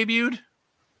since they debuted?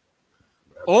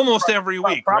 Almost every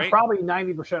week, right? Probably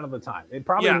 90% of the time.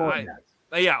 Probably more than that.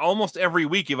 Yeah, almost every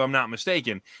week, if I'm not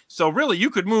mistaken. So really, you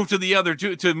could move to the other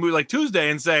to like Tuesday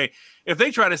and say, if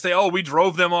they try to say, "Oh, we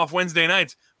drove them off Wednesday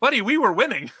nights," buddy, we were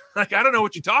winning. Like, I don't know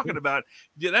what you're talking about.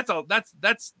 Yeah,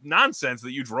 that's nonsense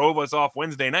that you drove us off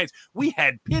Wednesday nights. We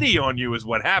had pity on you, is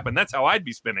what happened. That's how I'd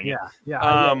be spinning it.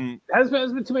 Yeah. It has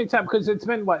been too many times because it's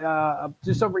been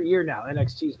just over a year now.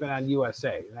 NXT's been on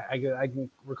USA. I can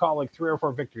recall like 3 or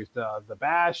 4 victories. The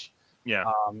Bash. Yeah.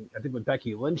 I think when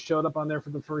Becky Lynch showed up on there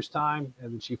for the first time,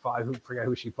 and she fought, forget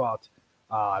who she fought.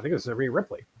 I think it was Rhea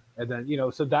Ripley. And then,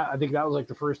 so that, I think that was like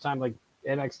the first time like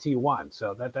NXT won.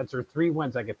 So that's her 3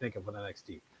 wins I could think of with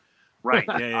NXT. Right.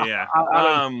 Yeah.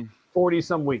 40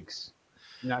 some weeks.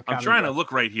 I'm trying to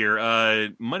look right here.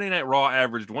 Monday Night Raw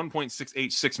averaged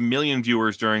 1.686 million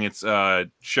viewers during its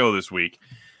show this week.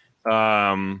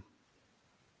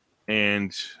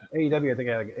 And AEW, I think,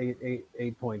 had like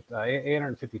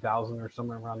 850,000 or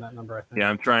somewhere around that number. I think. Yeah,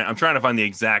 I'm trying to find the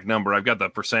exact number. I've got the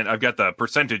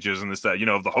percentages and this,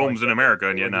 of the homes in America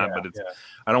and but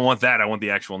I don't want that. I want the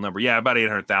actual number. Yeah, about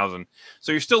 800,000.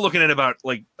 So you're still looking at about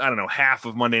half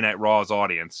of Monday Night Raw's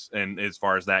audience, and as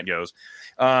far as that goes.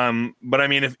 But I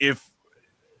mean, if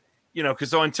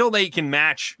because until they can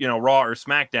match Raw or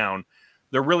SmackDown,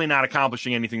 they're really not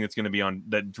accomplishing anything that's going to be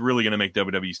that's really going to make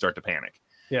WWE start to panic.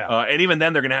 Yeah, and even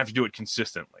then, they're going to have to do it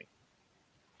consistently.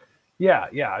 Yeah.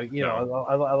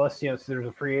 Unless there's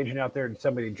a free agent out there and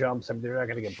somebody jumps, they're not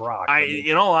going to get Brock.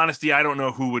 In all honesty, I don't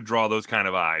know who would draw those kind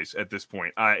of eyes at this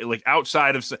point.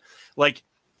 Outside of some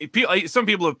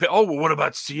people have. Oh, well, what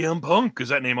about CM Punk? Because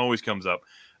that name always comes up.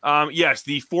 Yes,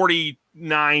 the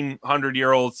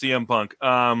 4,900-year-old CM Punk.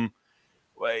 Not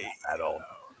that old.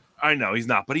 I know he's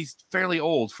not, but he's fairly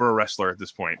old for a wrestler at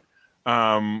this point.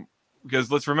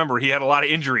 Because let's remember, he had a lot of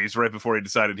injuries right before he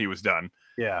decided he was done.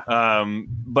 Yeah.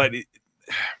 But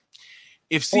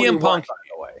if CM Punk,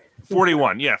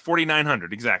 41, yeah,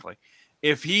 4,900 exactly.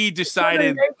 If he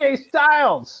decided, AJ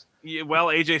Styles. Yeah, well,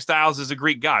 AJ Styles is a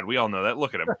Greek god. We all know that.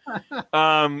 Look at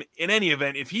him. In any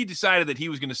event, if he decided that he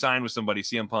was going to sign with somebody,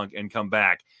 CM Punk, and come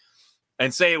back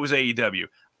and say it was AEW,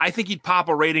 I think he'd pop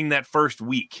a rating that first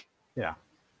week. Yeah.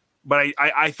 But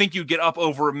I think you'd get up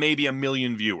over maybe 1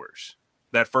 million viewers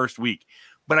that first week.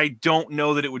 But I don't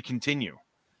know that it would continue.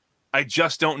 I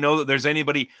just don't know that there's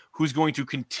anybody who's going to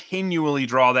continually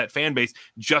draw that fan base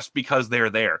just because they're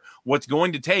there. What's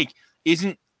going to take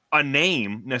isn't a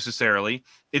name necessarily.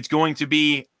 It's going to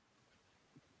be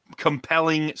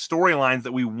compelling storylines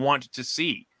that we want to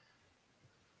see.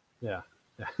 Yeah.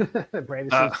 Brandon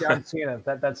says John Cena.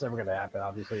 That's never going to happen,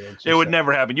 obviously. It would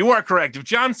never happen. You are correct. If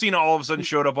John Cena all of a sudden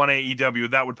showed up on AEW,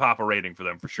 that would pop a rating for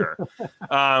them for sure.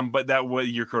 But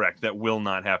you're correct. That will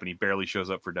not happen. He barely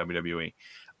shows up for WWE.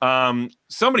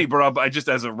 Somebody brought up, just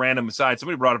as a random aside,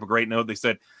 somebody brought up a great note. They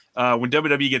said, when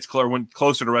WWE gets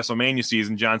closer to WrestleMania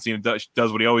season, John Cena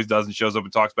does what he always does and shows up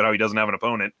and talks about how he doesn't have an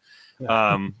opponent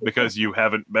because you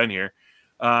haven't been here.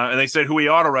 And they said who he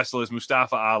ought to wrestle is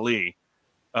Mustafa Ali.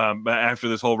 After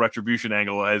this whole Retribution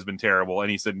angle has been terrible,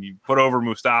 and he said you put over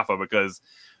Mustafa because,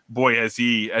 boy, has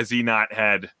he not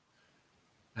had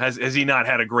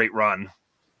a great run.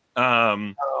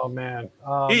 Oh man,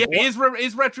 is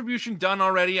Retribution done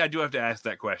already? I do have to ask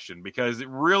that question because it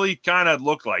really kind of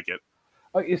looked like it.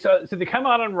 Okay, so they come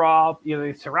out on Raw,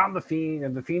 they surround the Fiend,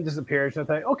 and the Fiend disappears. And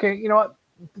I think, okay, you know what,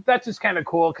 that's just kind of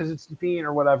cool because it's the Fiend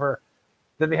or whatever.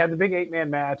 Then they have the big 8-man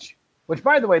match, which,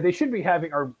 by the way, they should be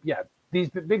having, these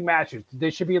big matches. They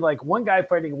should be like one guy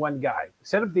fighting one guy.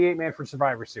 Set up the 8-man for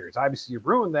Survivor Series. Obviously, you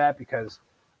ruined that because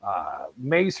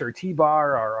Mace or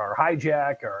T-Bar or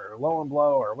Hijack or Low and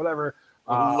Blow or whatever.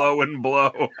 Low and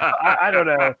Blow. I don't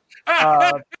know.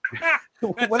 That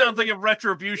sounds like if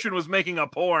Retribution was making a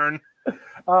porn.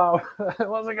 I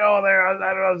wasn't going there.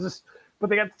 I don't know. But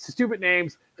they got stupid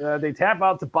names. They tap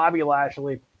out to Bobby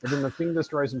Lashley, and then the Fiend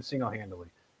destroys him single-handedly.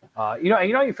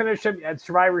 You finish him at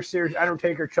Survivor Series.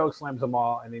 Undertaker chokeslams them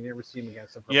all, and they never see him again.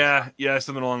 Yeah,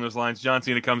 something along those lines. John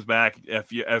Cena comes back,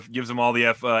 gives them all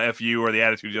the FU or the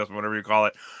attitude adjustment, whatever you call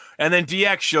it, and then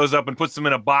DX shows up and puts them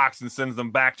in a box and sends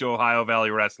them back to Ohio Valley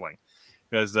Wrestling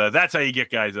because that's how you get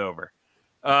guys over.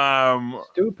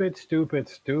 Stupid.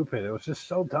 It was just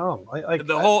so dumb.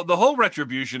 The whole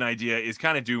Retribution idea is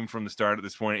kind of doomed from the start at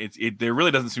this point. There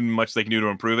really doesn't seem much they can do to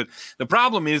improve it. The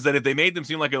problem is that if they made them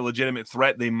seem like a legitimate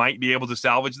threat, they might be able to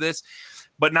salvage this.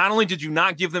 But not only did you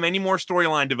not give them any more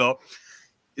storyline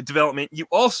development, you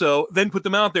also then put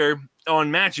them out there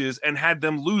on matches and had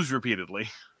them lose repeatedly.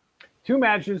 2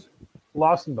 matches,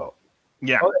 lost in both.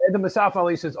 Yeah. And the Mustafa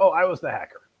Ali says, I was the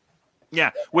hacker.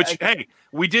 Yeah, which, hey,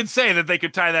 we did say that they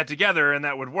could tie that together and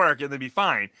that would work and they'd be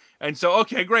fine. And so,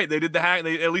 okay, great. They did the hack.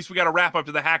 At least we got to wrap up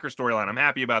to the hacker storyline. I'm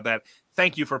happy about that.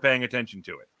 Thank you for paying attention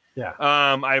to it. Yeah.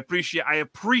 I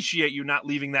appreciate you not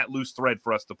leaving that loose thread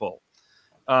for us to pull.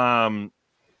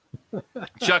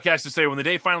 Chuck has to say, when the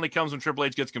day finally comes when Triple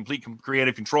H gets complete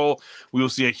creative control, we will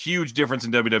see a huge difference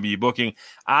in WWE booking.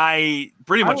 I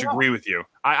pretty much agree with you.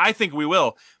 I think we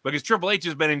will because Triple H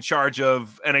has been in charge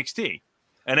of NXT.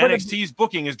 And NXT's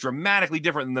booking is dramatically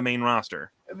different than the main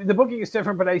roster. I mean, the booking is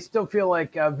different, but I still feel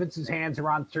like Vince's hands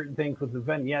are on certain things with the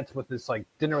vignettes, with this like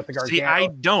dinner with the Gargano. See, I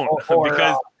don't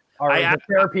because the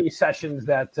therapy sessions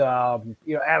that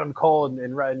Adam Cole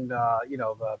and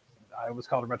I was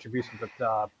called a Retribution,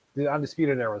 but the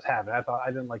Undisputed Era was having. I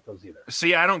didn't like those either.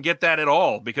 See, I don't get that at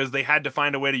all because they had to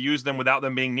find a way to use them without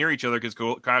them being near each other because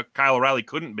Kyle O'Reilly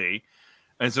couldn't be,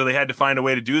 and so they had to find a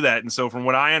way to do that. And so, from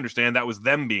what I understand, that was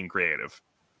them being creative.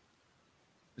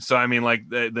 So I mean, like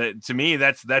to me,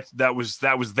 that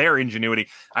was their ingenuity.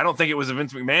 I don't think it was a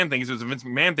Vince McMahon thing. If it was a Vince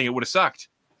McMahon thing, it would have sucked.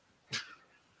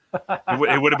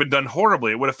 It would have been done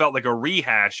horribly. It would have felt like a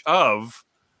rehash of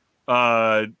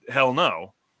Hell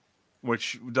No,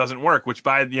 which doesn't work. Which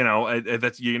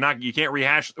you can't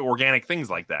rehash organic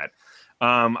things like that.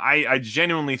 I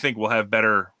genuinely think we'll have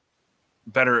better.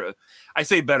 I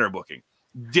say better booking.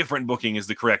 Different booking is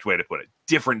the correct way to put it.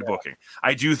 Different booking.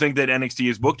 I do think that NXT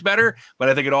is booked better, but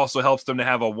I think it also helps them to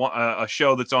have a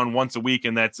show that's on once a week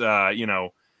and that's an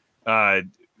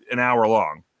hour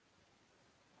long.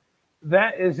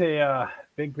 That is a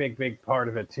big part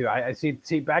of it too. I see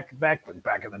back in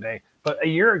the day, but a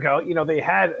year ago, they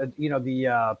had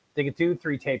they could do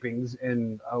 3 tapings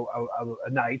in a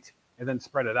night and then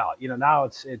spread it out. Now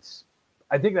it's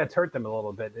I think that's hurt them a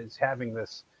little bit. Is having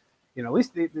this. At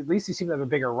least they seem to have a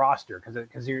bigger roster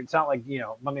because it's not like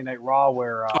Monday Night Raw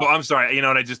where. I'm sorry.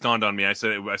 It just dawned on me. I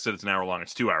said it's an hour long.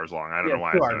 It's 2 hours long. I don't know why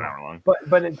I said an hour long.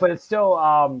 But it's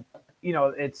still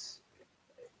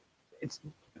it's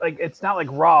like it's not like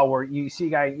Raw where you see a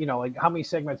guy, you know, like how many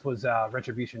segments was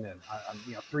Retribution in?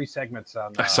 You know, 3 segments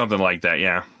on something like that.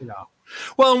 Yeah. You know.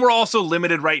 Well, and we're also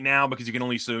limited right now because you can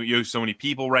only use so many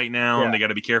people right now, and they got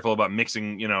to be careful about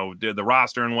mixing, you know, the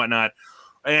roster and whatnot.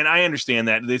 And I understand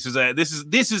that this is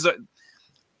a.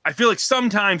 I feel like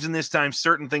sometimes in this time,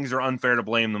 certain things are unfair to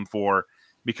blame them for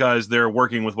because they're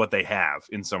working with what they have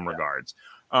in some regards.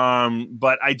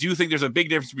 But I do think there's a big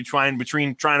difference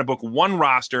between trying to book one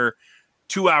roster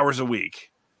 2 hours a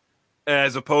week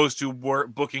as opposed to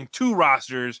booking 2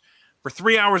 rosters for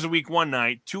 3 hours a week one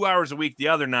night, 2 hours a week the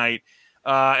other night.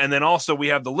 And then also we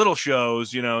have the little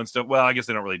shows, you know, and stuff. Well, I guess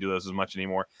they don't really do those as much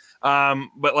anymore.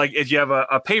 But like if you have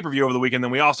a pay-per-view over the weekend,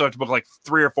 then we also have to book like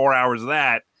 3 or 4 hours of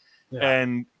that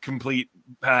and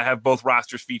have both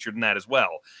rosters featured in that as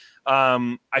well.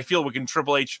 I feel when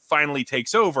Triple H finally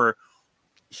takes over,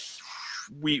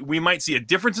 we might see a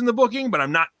difference in the booking, but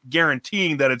I'm not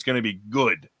guaranteeing that it's going to be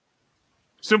good.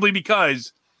 Simply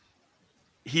because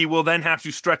he will then have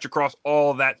to stretch across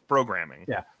all that programming.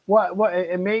 Yeah. Well,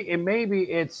 maybe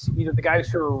it's, you know, the guys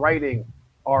who are writing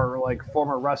are like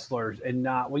former wrestlers and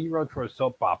not, well, you wrote for a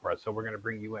soap opera, so we're going to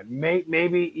bring you in.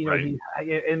 Maybe, you know,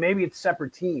 and maybe it's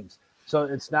separate teams. So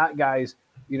it's not guys,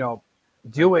 you know,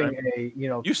 doing a, you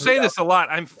know. You say this a lot.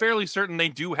 I'm fairly certain they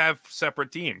do have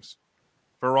separate teams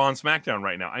for Raw and SmackDown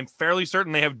right now. I'm fairly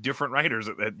certain they have different writers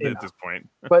at this point.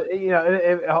 But, you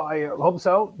know, I hope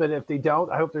so. But if they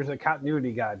don't, I hope there's a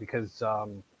continuity guy because,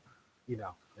 you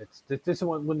know, this is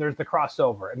when there's the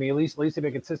crossover. I mean, at least they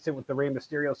be consistent with the Rey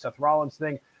Mysterio, Seth Rollins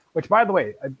thing, which, by the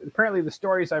way, apparently the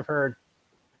stories I've heard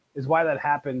is why that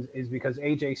happened is because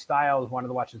AJ Styles wanted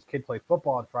to watch his kid play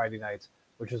football on Friday nights,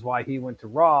 which is why he went to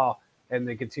Raw, and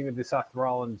they continued the Seth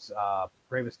Rollins,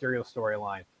 Rey Mysterio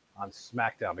storyline on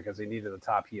SmackDown because they needed a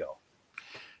top heel.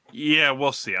 Yeah,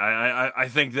 we'll see. I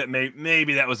think that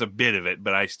maybe that was a bit of it,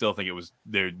 but I still think it was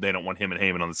they don't want him and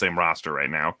Heyman on the same roster right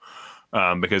now.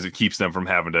 Because it keeps them from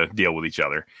having to deal with each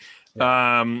other.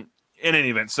 Yeah. In any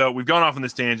event, so we've gone off on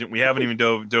this tangent. We haven't even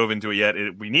dove into it yet.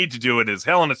 We need to do it as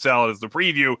Hell in a Cell as the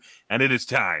preview, and it is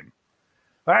time.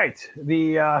 All right.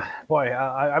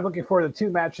 I'm looking forward to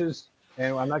 2 matches,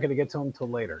 and I'm not going to get to them until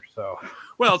later. So,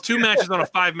 well, 2 matches on a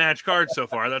 5-match card so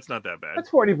far. That's not that bad.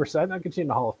 That's 40%. I'll get you in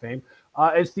the Hall of Fame.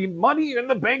 It's the Money in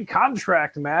the Bank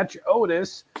contract match.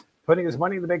 Otis putting his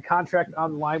Money in the Bank contract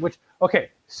on the line, which,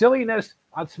 okay, silliness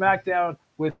on SmackDown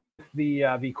with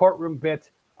the courtroom bit,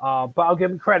 but I'll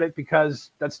give him credit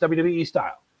because that's WWE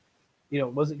style. You know,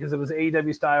 it wasn't because it was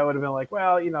AEW style. It would have been like,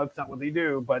 well, you know, it's not what they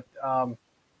do. But the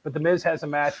Miz has a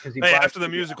match because after the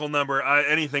musical number,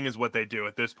 anything is what they do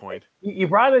at this point. You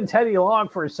brought in Teddy Long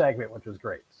for a segment, which was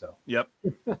great. So yep,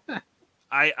 there's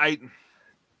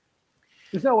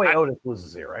no way Otis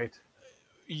loses here, right?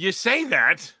 You say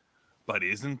that, but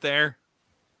isn't there?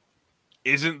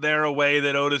 Isn't there a way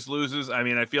that Otis loses? I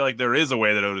mean, I feel like there is a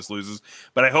way that Otis loses,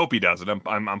 but I hope he doesn't.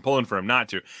 I'm pulling for him not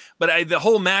to. But the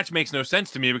whole match makes no sense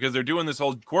to me because they're doing this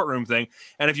whole courtroom thing.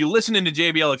 And if you listen into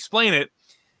JBL explain it,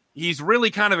 he's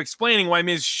really kind of explaining why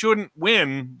Miz shouldn't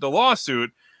win the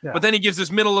lawsuit. Yeah. But then he gives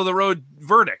this middle of the road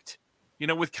verdict, you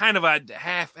know, with kind of a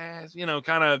half-ass, you know,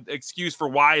 kind of excuse for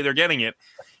why they're getting it.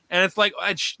 And it's like,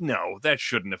 no, that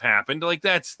shouldn't have happened. Like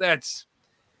this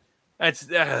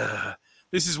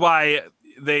is why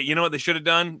you know what they should have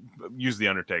done? Use the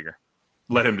Undertaker.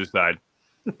 Let him decide.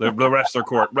 The wrestler's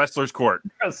court. Wrestler's court,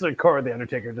 the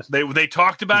Undertaker. They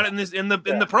talked about it in the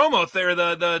promo there,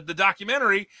 the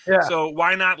documentary. Yeah. So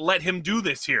why not let him do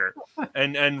this here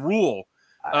and rule?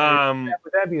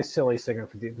 That'd be a silly singer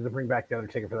to bring back the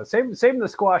Undertaker for that. Same the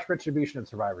squash Retribution and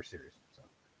Survivor Series.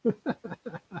 So.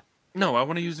 No, I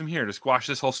want to use him here to squash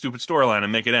this whole stupid storyline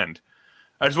and make it end.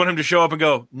 I just want him to show up and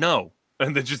go, no.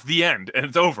 And then just the end, and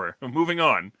it's over. I'm moving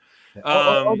on.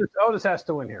 Otis has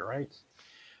to win here, right?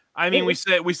 I mean, we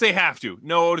say have to.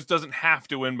 No, Otis doesn't have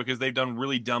to win because they've done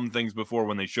really dumb things before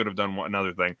when they should have done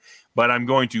another thing. But I'm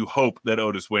going to hope that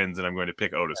Otis wins, and I'm going to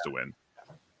pick Otis to win.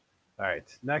 All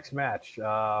right, next match.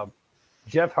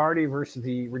 Jeff Hardy versus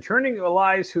the returning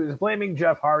Elias, who is blaming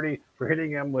Jeff Hardy for hitting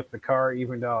him with the car,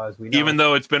 even though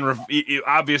it's been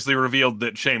obviously revealed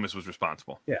that Sheamus was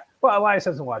responsible. Yeah, well, Elias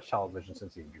hasn't watched television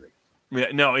since the injury. Yeah,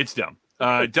 no, it's dumb.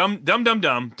 Dumb. I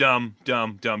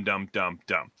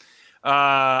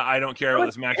don't care about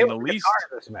this match in the least.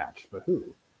 This match, but who?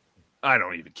 I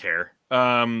don't even care.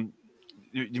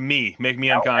 Make me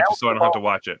unconscious so I don't have to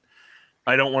watch it.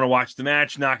 I don't want to watch the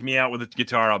match. Knock me out with a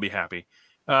guitar. I'll be happy.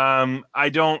 I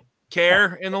don't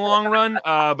care in the long run,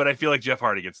 but I feel like Jeff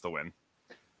Hardy gets the win.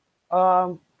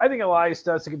 I think Elias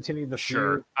does to continue the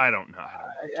feud. I don't know.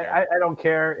 I don't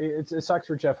care. It sucks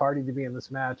for Jeff Hardy to be in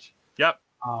this match. Yep.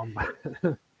 Um,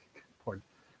 poor,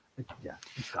 yeah.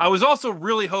 I was also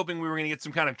really hoping we were going to get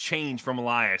some kind of change from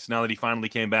Elias now that he finally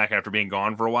came back after being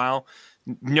gone for a while.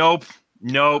 Nope.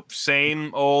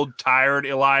 Same old tired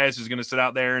Elias is going to sit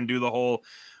out there and do the whole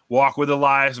walk with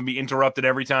Elias and be interrupted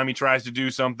every time he tries to do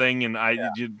something. And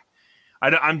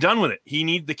I'm done with it. He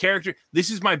needs the character. This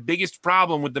is my biggest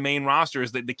problem with the main roster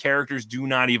is that the characters do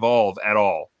not evolve at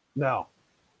all. No.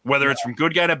 Whether it's from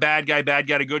good guy to bad guy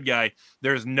to good guy,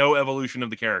 there's no evolution of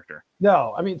the character.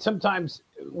 No, I mean, sometimes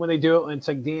when they do it, it's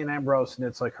like Dean Ambrose, and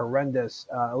it's like horrendous.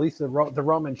 At least the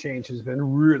Roman change has been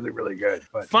really, really good.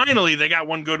 But finally, they got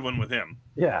one good one with him.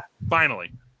 Yeah.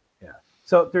 Finally. Yeah.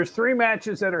 So there's 3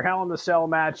 matches that are Hell in the Cell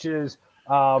matches.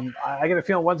 I get a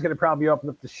feeling one's going to probably open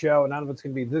up the show. None of it's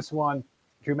going to be this one.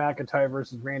 Drew McIntyre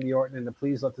versus Randy Orton, and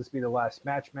please let this be the last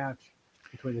match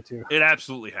between the two. It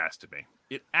absolutely has to be.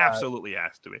 It absolutely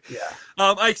has to be. Yeah.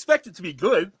 I expect it to be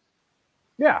good.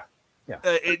 Yeah. Yeah.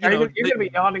 You're going to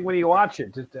be yawning when you watch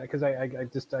it, just because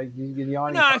you're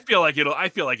yawning. No, I feel like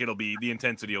it'll be, the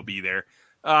intensity will be there.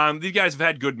 These guys have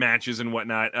had good matches and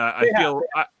whatnot.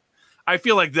 I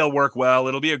feel like they'll work well.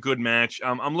 It'll be a good match.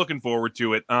 I'm looking forward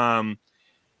to it.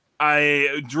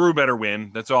 Drew better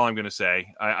win. That's all I'm going to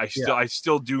say. I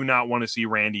still do not want to see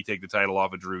Randy take the title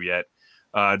off of Drew yet.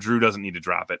 Drew doesn't need to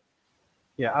drop it.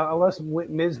 Yeah, unless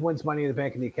Miz wins Money in the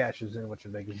Bank and he cashes in, which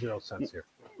would make 0 sense here.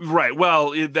 Right.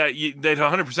 Well, that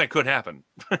 100% could happen.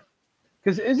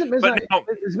 Because is Miz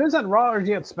on Raw or is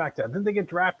he on SmackDown? Didn't they get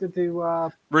drafted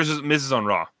to? Miz is on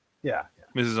Raw. Yeah.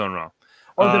 Miz is on Raw.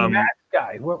 Oh, the Matt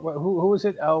guy. Who was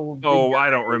it? I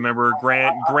don't remember.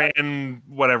 Grant,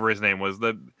 whatever his name was.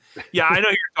 I know who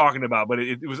you're talking about, but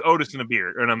it was Otis in a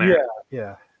beard or in a mask.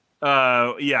 Yeah.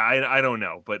 I don't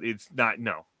know, but it's not.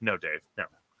 No, Dave. No.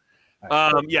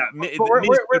 Right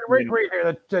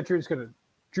here that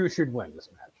Drew should win this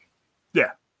match. Yeah.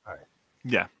 All right.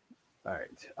 Yeah. All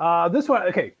right. This one,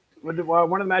 okay. One of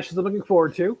the matches I'm looking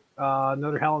forward to,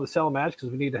 another Hell in the Cell match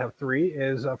because we need to have 3,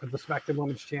 is for the SmackDown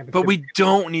Women's Championship. But we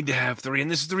don't need to have 3,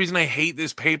 and this is the reason I hate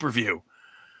this pay-per-view.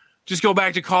 Just go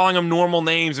back to calling them normal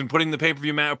names and putting the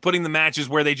pay-per-view putting the matches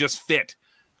where they just fit.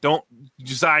 Don't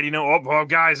decide,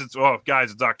 guys, it's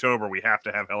October. We have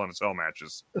to have Hell in a Cell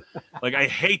matches. Like, I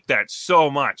hate that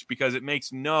so much because it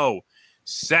makes no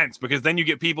sense. Because then you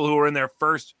get people who are in their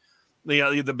first,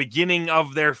 the beginning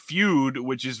of their feud,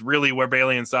 which is really where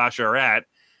Bayley and Sasha are at,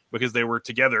 because they were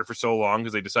together for so long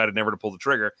because they decided never to pull the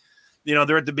trigger.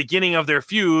 They're at the beginning of their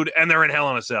feud and they're in Hell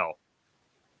in a Cell.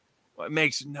 It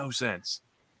makes no sense.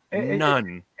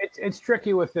 None. It's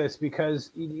tricky with this because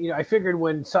I figured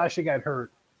when Sasha got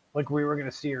hurt, like we were going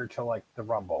to see her till like the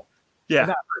Rumble. Yeah.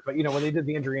 Not hurt, but when they did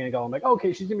the injury angle, I'm like,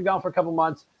 okay, she's going to be gone for a couple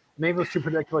months. Maybe it was too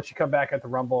predictable. She come back at the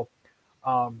Rumble.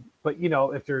 But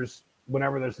if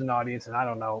whenever there's an audience, and I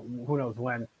don't know, who knows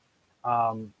when,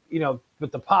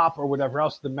 with the pop or whatever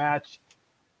else, the match.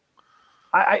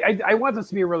 I want this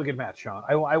to be a really good match, Sean.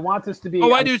 I want this to be.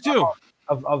 Oh, I do too.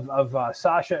 Of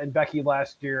Sasha and Becky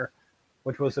last year,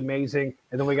 which was amazing,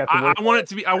 and then we got. I want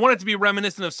it to be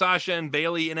reminiscent of Sasha and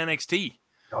Bayley in NXT.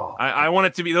 Oh, I want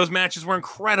it to be. Those matches were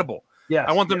incredible. Yes,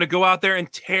 I want them to go out there and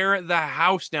tear the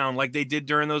house down like they did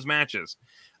during those matches.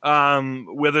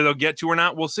 Whether they'll get to or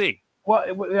not, we'll see. Well,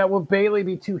 will Bayley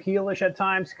be too heelish at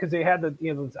times? Because they had I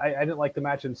didn't like the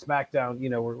match in SmackDown,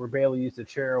 where Bayley used a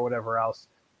chair or whatever else.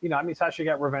 Sasha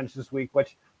got revenge this week,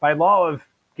 which by law of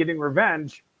getting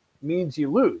revenge means you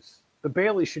lose. But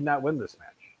Bayley should not win this match.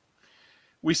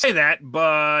 We say that,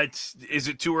 but is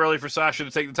it too early for Sasha to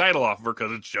take the title off of her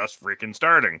because it's just freaking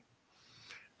starting?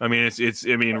 I mean,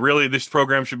 really, this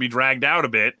program should be dragged out a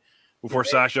bit before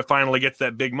Sasha finally gets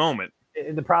that big moment.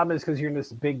 And the problem is because you're in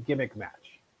this big gimmick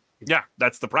match. Yeah,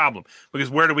 that's the problem.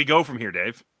 Because where do we go from here,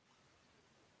 Dave?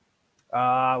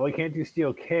 We can't do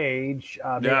Steel Cage.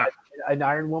 An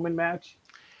Iron Woman match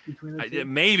between the two?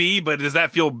 Maybe, but does that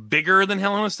feel bigger than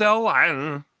Hell in a Cell? I don't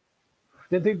know.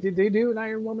 Did they do an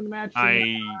Iron Woman match?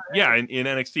 In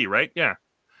NXT, right? Yeah.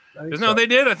 No, they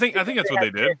did. I think that's what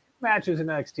they did. Matches in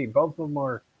NXT, both of them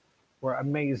were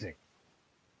amazing.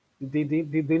 They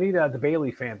need the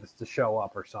Bayley fans to show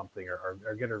up or something,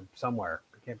 or get her somewhere.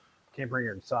 Can't bring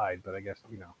her inside, but I guess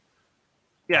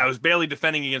Yeah, it was Bayley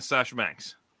defending against Sasha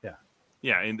Banks.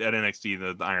 Yeah, at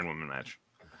NXT, the Iron Woman match,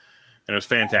 and it was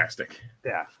fantastic.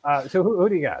 Yeah. So who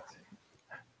do you got?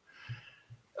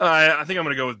 I think I'm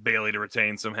going to go with Bayley to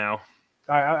retain somehow.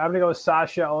 All right, I'm going to go with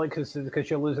Sasha only because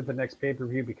she'll lose at the next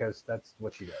pay-per-view because that's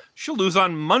what she does. She'll lose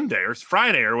on Monday or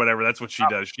Friday or whatever. That's what she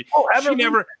does.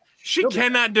 She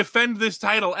cannot defend this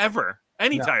title ever.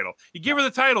 Any title. You give her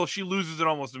the title, she loses it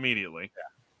almost immediately.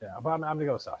 Yeah, but I'm going to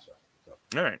go with Sasha. So.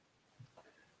 All right.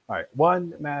 All right,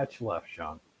 one match left,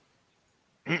 Sean.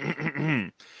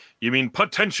 You mean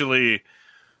potentially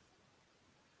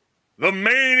the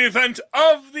main event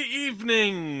of the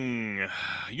evening?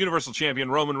 Universal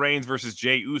Champion Roman Reigns versus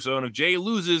Jey Uso. And if Jey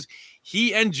loses,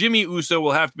 he and Jimmy Uso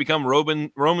will have to become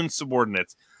Roman's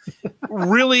subordinates.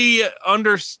 Really kind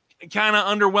of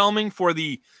underwhelming for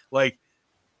the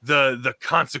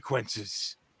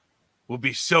consequences will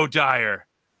be so dire.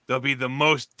 They'll be the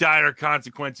most dire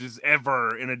consequences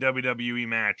ever in a WWE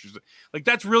match. Like,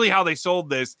 that's really how they sold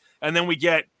this. And then we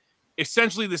get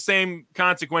essentially the same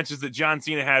consequences that John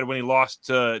Cena had when he lost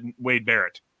to Wade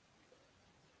Barrett.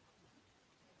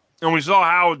 And we saw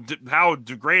how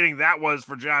degrading that was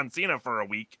for John Cena for a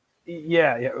week.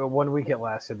 Yeah, 1 week it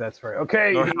lasted. That's right.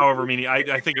 Okay. Or however many.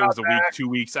 I think it was a week, 2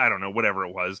 weeks. I don't know, whatever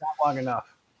it was. Not long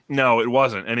enough. No, it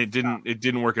wasn't, and it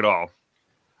didn't work at all.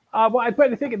 But I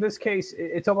think in this case,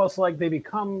 it's almost like they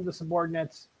become the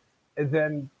subordinates, and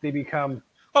then they become.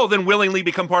 Oh, then willingly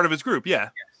become part of his group. Yeah.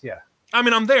 Yes, yeah. I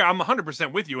mean, I'm there. I'm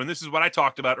 100% with you, and this is what I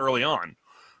talked about early on,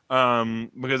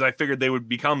 because I figured they would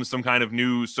become some kind of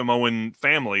new Samoan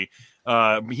family,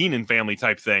 Heenan family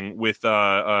type thing with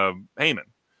Heyman.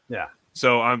 Yeah.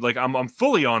 So I'm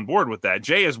fully on board with that.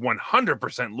 Jey is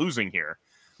 100% losing here.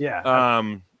 Yeah.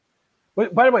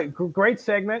 But by the way, great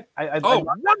segment.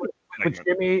 With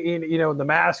Jimmy, the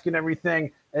mask and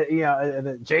everything.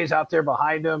 And Jay's out there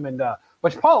behind him, and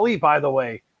which Paul Lee, by the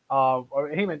way, or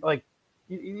Heyman, like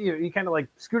you kind of like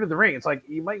scooted the ring. It's like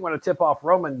you might want to tip off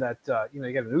Roman that you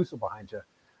got an Uso behind you.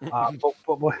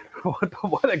 But what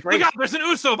a great! Look out! There's an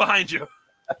Uso behind you.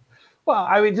 Well,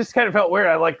 I mean, just kind of felt weird.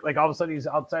 I like all of a sudden he's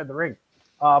outside the ring,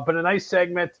 but a nice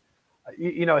segment.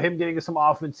 Him getting some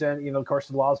offense in. Of course,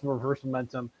 the laws of reverse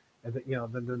momentum. And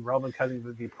then Roman cutting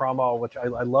the promo, which I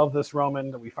love this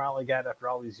Roman that we finally got after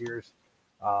all these years.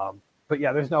 But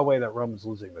yeah, there's no way that Roman's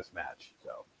losing this match.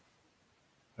 So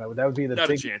that would be the not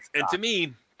a chance. And to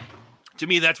me,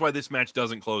 that's why this match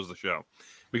doesn't close the show,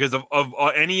 because of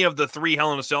any of the 3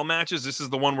 Hell in a Cell matches, this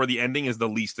is the one where the ending is the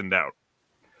least in doubt.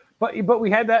 But we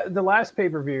had that the last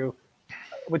pay-per-view,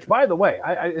 which, by the way,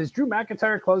 has Drew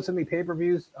McIntyre closed any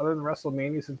payper-views other than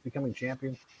WrestleMania since becoming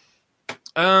champion?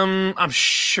 I'm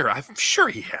sure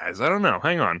he has. I don't know.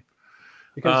 Hang on.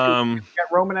 Because we got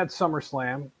Roman at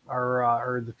SummerSlam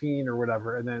or the Fiend or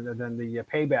whatever, and then the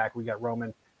Payback we got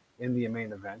Roman in the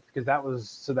main event, because that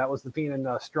was the Fiend and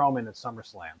Strowman at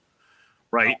SummerSlam.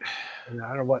 Right. And I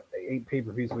don't know what 8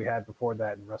 pay-per-views we had before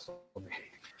that in WrestleMania.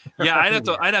 Yeah,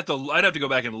 I'd have to go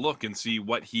back and look and see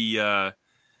what he.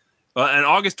 On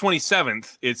August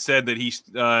 27th, it said that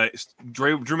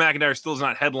Drew McIntyre still has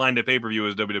not headlined a pay-per-view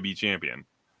as WWE champion.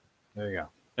 There you go.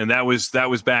 And that was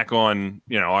back on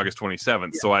August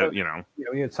 27th. Yeah, so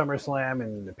we had SummerSlam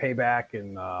and the Payback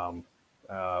and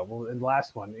and the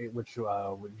last one, which you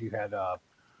had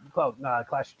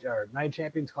Clash or Night of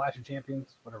Champions, Clash of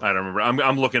Champions, whatever. I don't remember.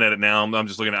 I'm looking at it now. I'm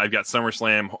just looking at. I've got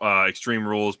SummerSlam, Extreme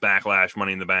Rules, Backlash,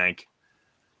 Money in the Bank.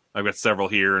 I've got several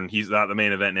here, and he's not the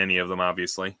main event in any of them,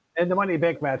 obviously. And the Money in the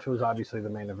Bank match was obviously the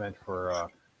main event for.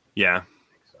 Yeah.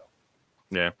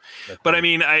 Yeah, but I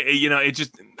mean,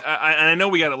 I know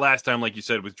we got it last time, like you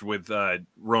said, with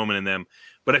Roman and them,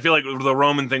 but I feel like the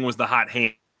Roman thing was the hot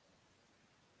hand.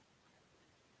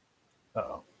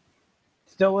 Uh-oh.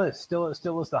 Still is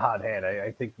the hot hand.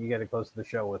 I think you got to close to the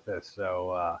show with this,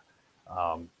 so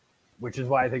which is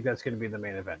why I think that's going to be the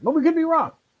main event. But we could be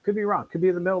wrong. Could be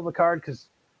in the middle of the card, because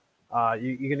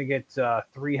you're going to get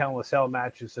 3 Hell in a Cell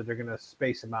matches, so they're going to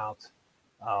space them out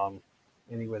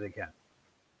any way they can.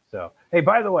 So, hey,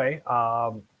 by the way,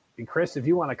 Chris, if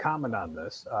you want to comment on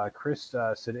this, Chris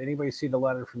said, anybody see the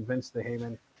letter from Vince to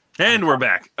Heyman? And we're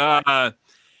back. And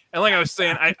like I was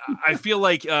saying, I feel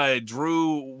like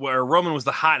Roman was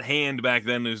the hot hand back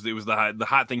then. It was the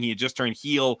hot thing. He had just turned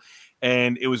heel,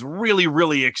 and it was really,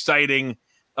 really exciting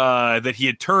that he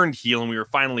had turned heel, and we were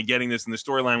finally getting this, and the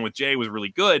storyline with Jey was really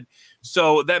good.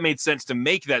 So that made sense to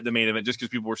make that the main event, just because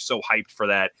people were so hyped for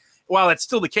that. While that's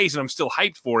still the case, and I'm still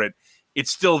hyped for it, it's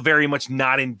still very much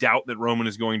not in doubt that Roman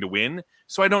is going to win.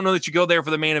 So I don't know that you go there for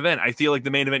the main event. I feel like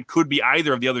the main event could be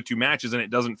either of the other 2 matches, and it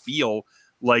doesn't feel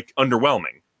like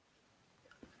underwhelming.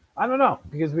 I don't know,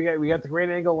 because we got the great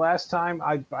angle last time.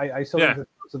 I still think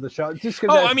the show. Just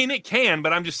I mean, it can,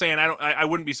 but I'm just saying I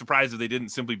wouldn't be surprised if they didn't,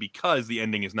 simply because the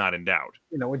ending is not in doubt.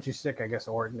 Would you stick, I guess,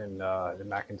 Orton and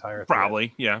McIntyre?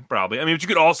 Probably, yeah, probably. I mean, but you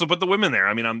could also put the women there.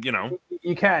 I mean,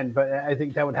 you can, but I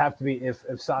think that would have to be if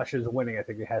Sasha's winning. I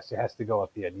think it has to go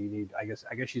up the end. You need, I guess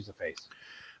she's a face.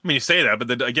 I mean, you say that,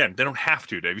 but again, they don't have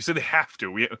to, Dave. You say they have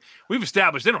to. We've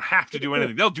established they don't have to do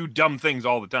anything. They'll do dumb things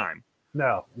all the time.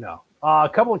 No. A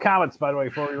couple of comments, by the way,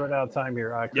 before we run out of time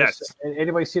here. Chris, yes.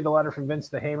 Anybody see the letter from Vince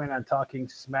to Heyman on talking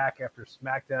smack after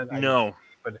SmackDown? No.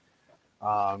 But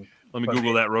let me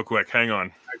Google that real quick. Hang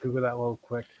on. Google that real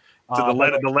quick. So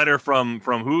the letter from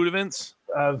who to Vince?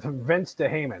 From Vince to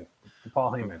Heyman, to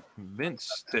Paul Heyman.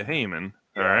 Vince to Heyman.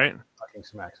 All right. Talking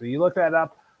smack. So you look that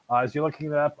up. As you're looking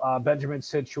it up, Benjamin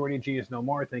said, "Shorty G is no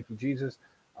more." Thank you, Jesus.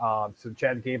 So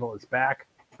Chad Gable is back.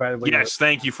 By the way, yes,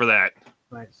 thank you for that.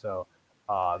 Right. So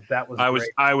that was.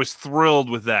 I was thrilled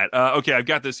with that. Okay, I've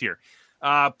got this here.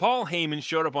 Paul Heyman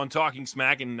showed up on Talking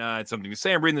Smack and had something to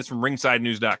say. I'm reading this from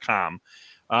ringsidenews.com.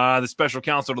 The special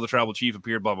counsel to the tribal chief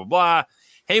appeared, blah, blah, blah.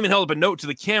 Heyman held up a note to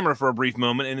the camera for a brief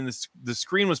moment, and the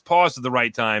screen was paused at the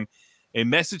right time. A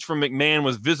message from McMahon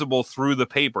was visible through the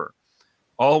paper.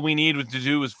 All we needed to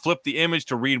do was flip the image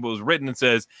to read what was written. It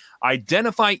says,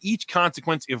 identify each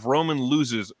consequence if Roman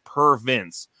loses per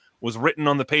Vince, was written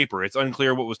on the paper. It's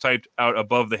unclear what was typed out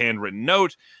above the handwritten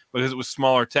note because it was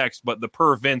smaller text, but the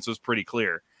per Vince was pretty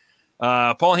clear.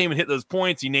 Paul Heyman hit those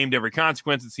points. He named every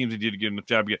consequence. It seems he did a good enough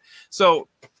job. So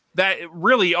that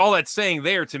really, all that's saying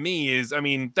there to me is, I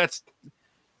mean,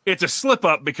 it's a slip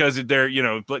up because they're,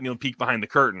 letting you peek behind the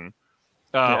curtain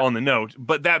on the note.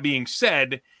 But that being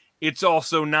said, it's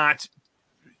also not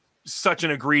such an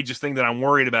egregious thing that I'm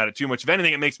worried about it too much. If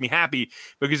anything, it makes me happy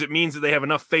because it means that they have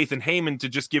enough faith in Heyman to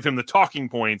just give him the talking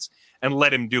points and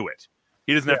let him do it.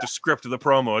 He doesn't have to script the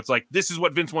promo. It's like, this is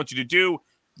what Vince wants you to do.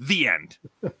 The end.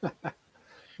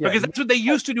 Because that's what they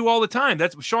used to do all the time.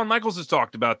 That's Shawn Michaels has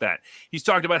talked about that. He's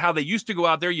talked about how they used to go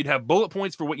out there. You'd have bullet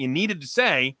points for what you needed to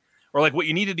say or like what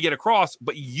you needed to get across,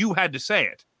 but you had to say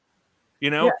it.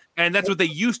 And that's what they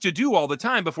used to do all the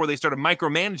time before they started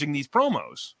micromanaging these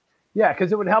promos. Yeah,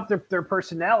 because it would help their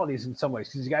personalities in some ways.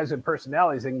 Because these guys have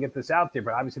personalities, they can get this out there,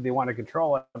 but obviously they want to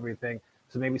control everything.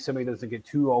 So maybe somebody doesn't get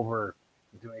too over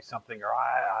doing something,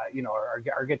 or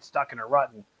get stuck in a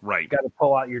rut. And right, got to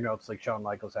pull out your notes like Shawn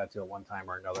Michaels had to at one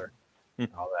time or another.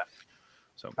 All that.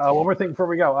 So one more thing before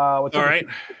we go. What's all right?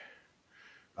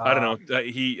 I don't know.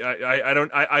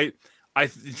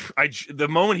 The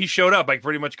moment he showed up, I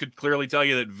pretty much could clearly tell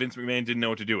you that Vince McMahon didn't know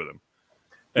what to do with him.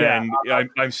 And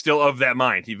I'm still of that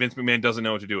mind. Vince McMahon doesn't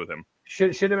know what to do with him.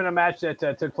 Should have been a match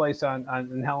that took place on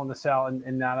in Hell in the Cell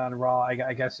and not on Raw.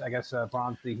 I guess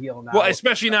Braun's the heel now. Well,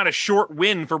 especially not a short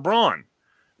win for Braun.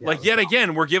 Yet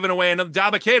again, we're giving away another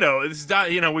Dabba-Kato. This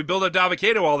is we build up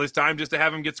Dabba-Kato all this time just to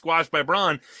have him get squashed by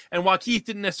Braun. And while Keith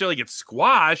didn't necessarily get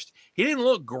squashed, he didn't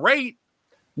look great.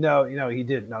 No, he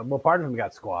didn't. No, well, part of him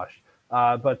got squashed.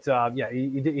 But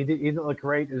he didn't look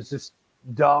great. It was just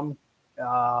dumb.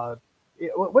 Raw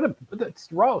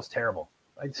was terrible.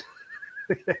 I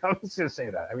was going to say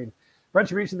that. I mean,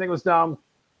 Retribution thing was dumb,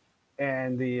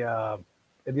 and the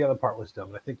other part was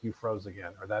dumb. I think you froze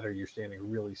again, or you're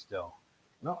standing really still.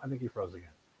 No, I think you froze again.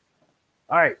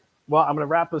 All right. Well, I'm going to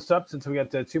wrap this up since we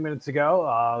got 2 minutes to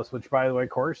go. Which, by the way, of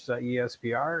course,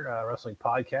 ESPR Wrestling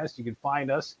Podcast. You can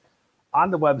find us on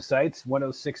the websites,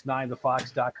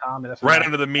 1069thefox.com. And right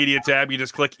under the media tab, you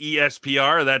just click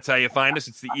ESPR. That's how you find us.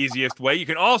 It's the easiest way. You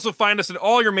can also find us in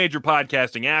all your major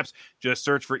podcasting apps. Just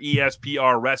search for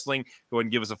ESPR Wrestling. Go ahead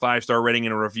and give us a 5-star rating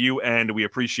and a review, and we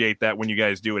appreciate that when you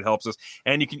guys do. It helps us.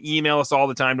 And you can email us all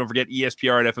the time. Don't forget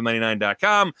ESPR at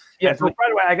FM99.com. Yeah, so by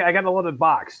the way, I got a loaded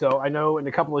box. So I know in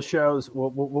a couple of shows,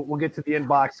 we'll get to the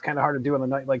inbox. It's kind of hard to do on a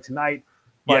night like tonight.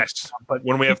 But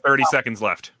when we have 30 seconds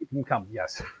left. You can come,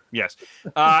 yes.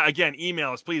 Again,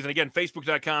 email us, please. And again,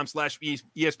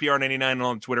 Facebook.com/ESPR99 and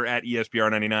on Twitter at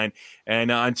ESPR99.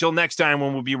 And until next time,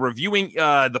 when we'll be reviewing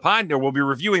we'll be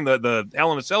reviewing the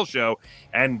Hell in a Cell show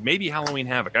and maybe Halloween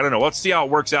Havoc. I don't know. Let's see how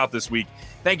it works out this week.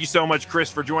 Thank you so much,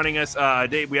 Chris, for joining us.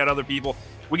 Dave, we had other people.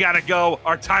 We got to go.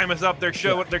 Our time is up. They're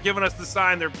giving us the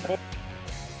sign. They're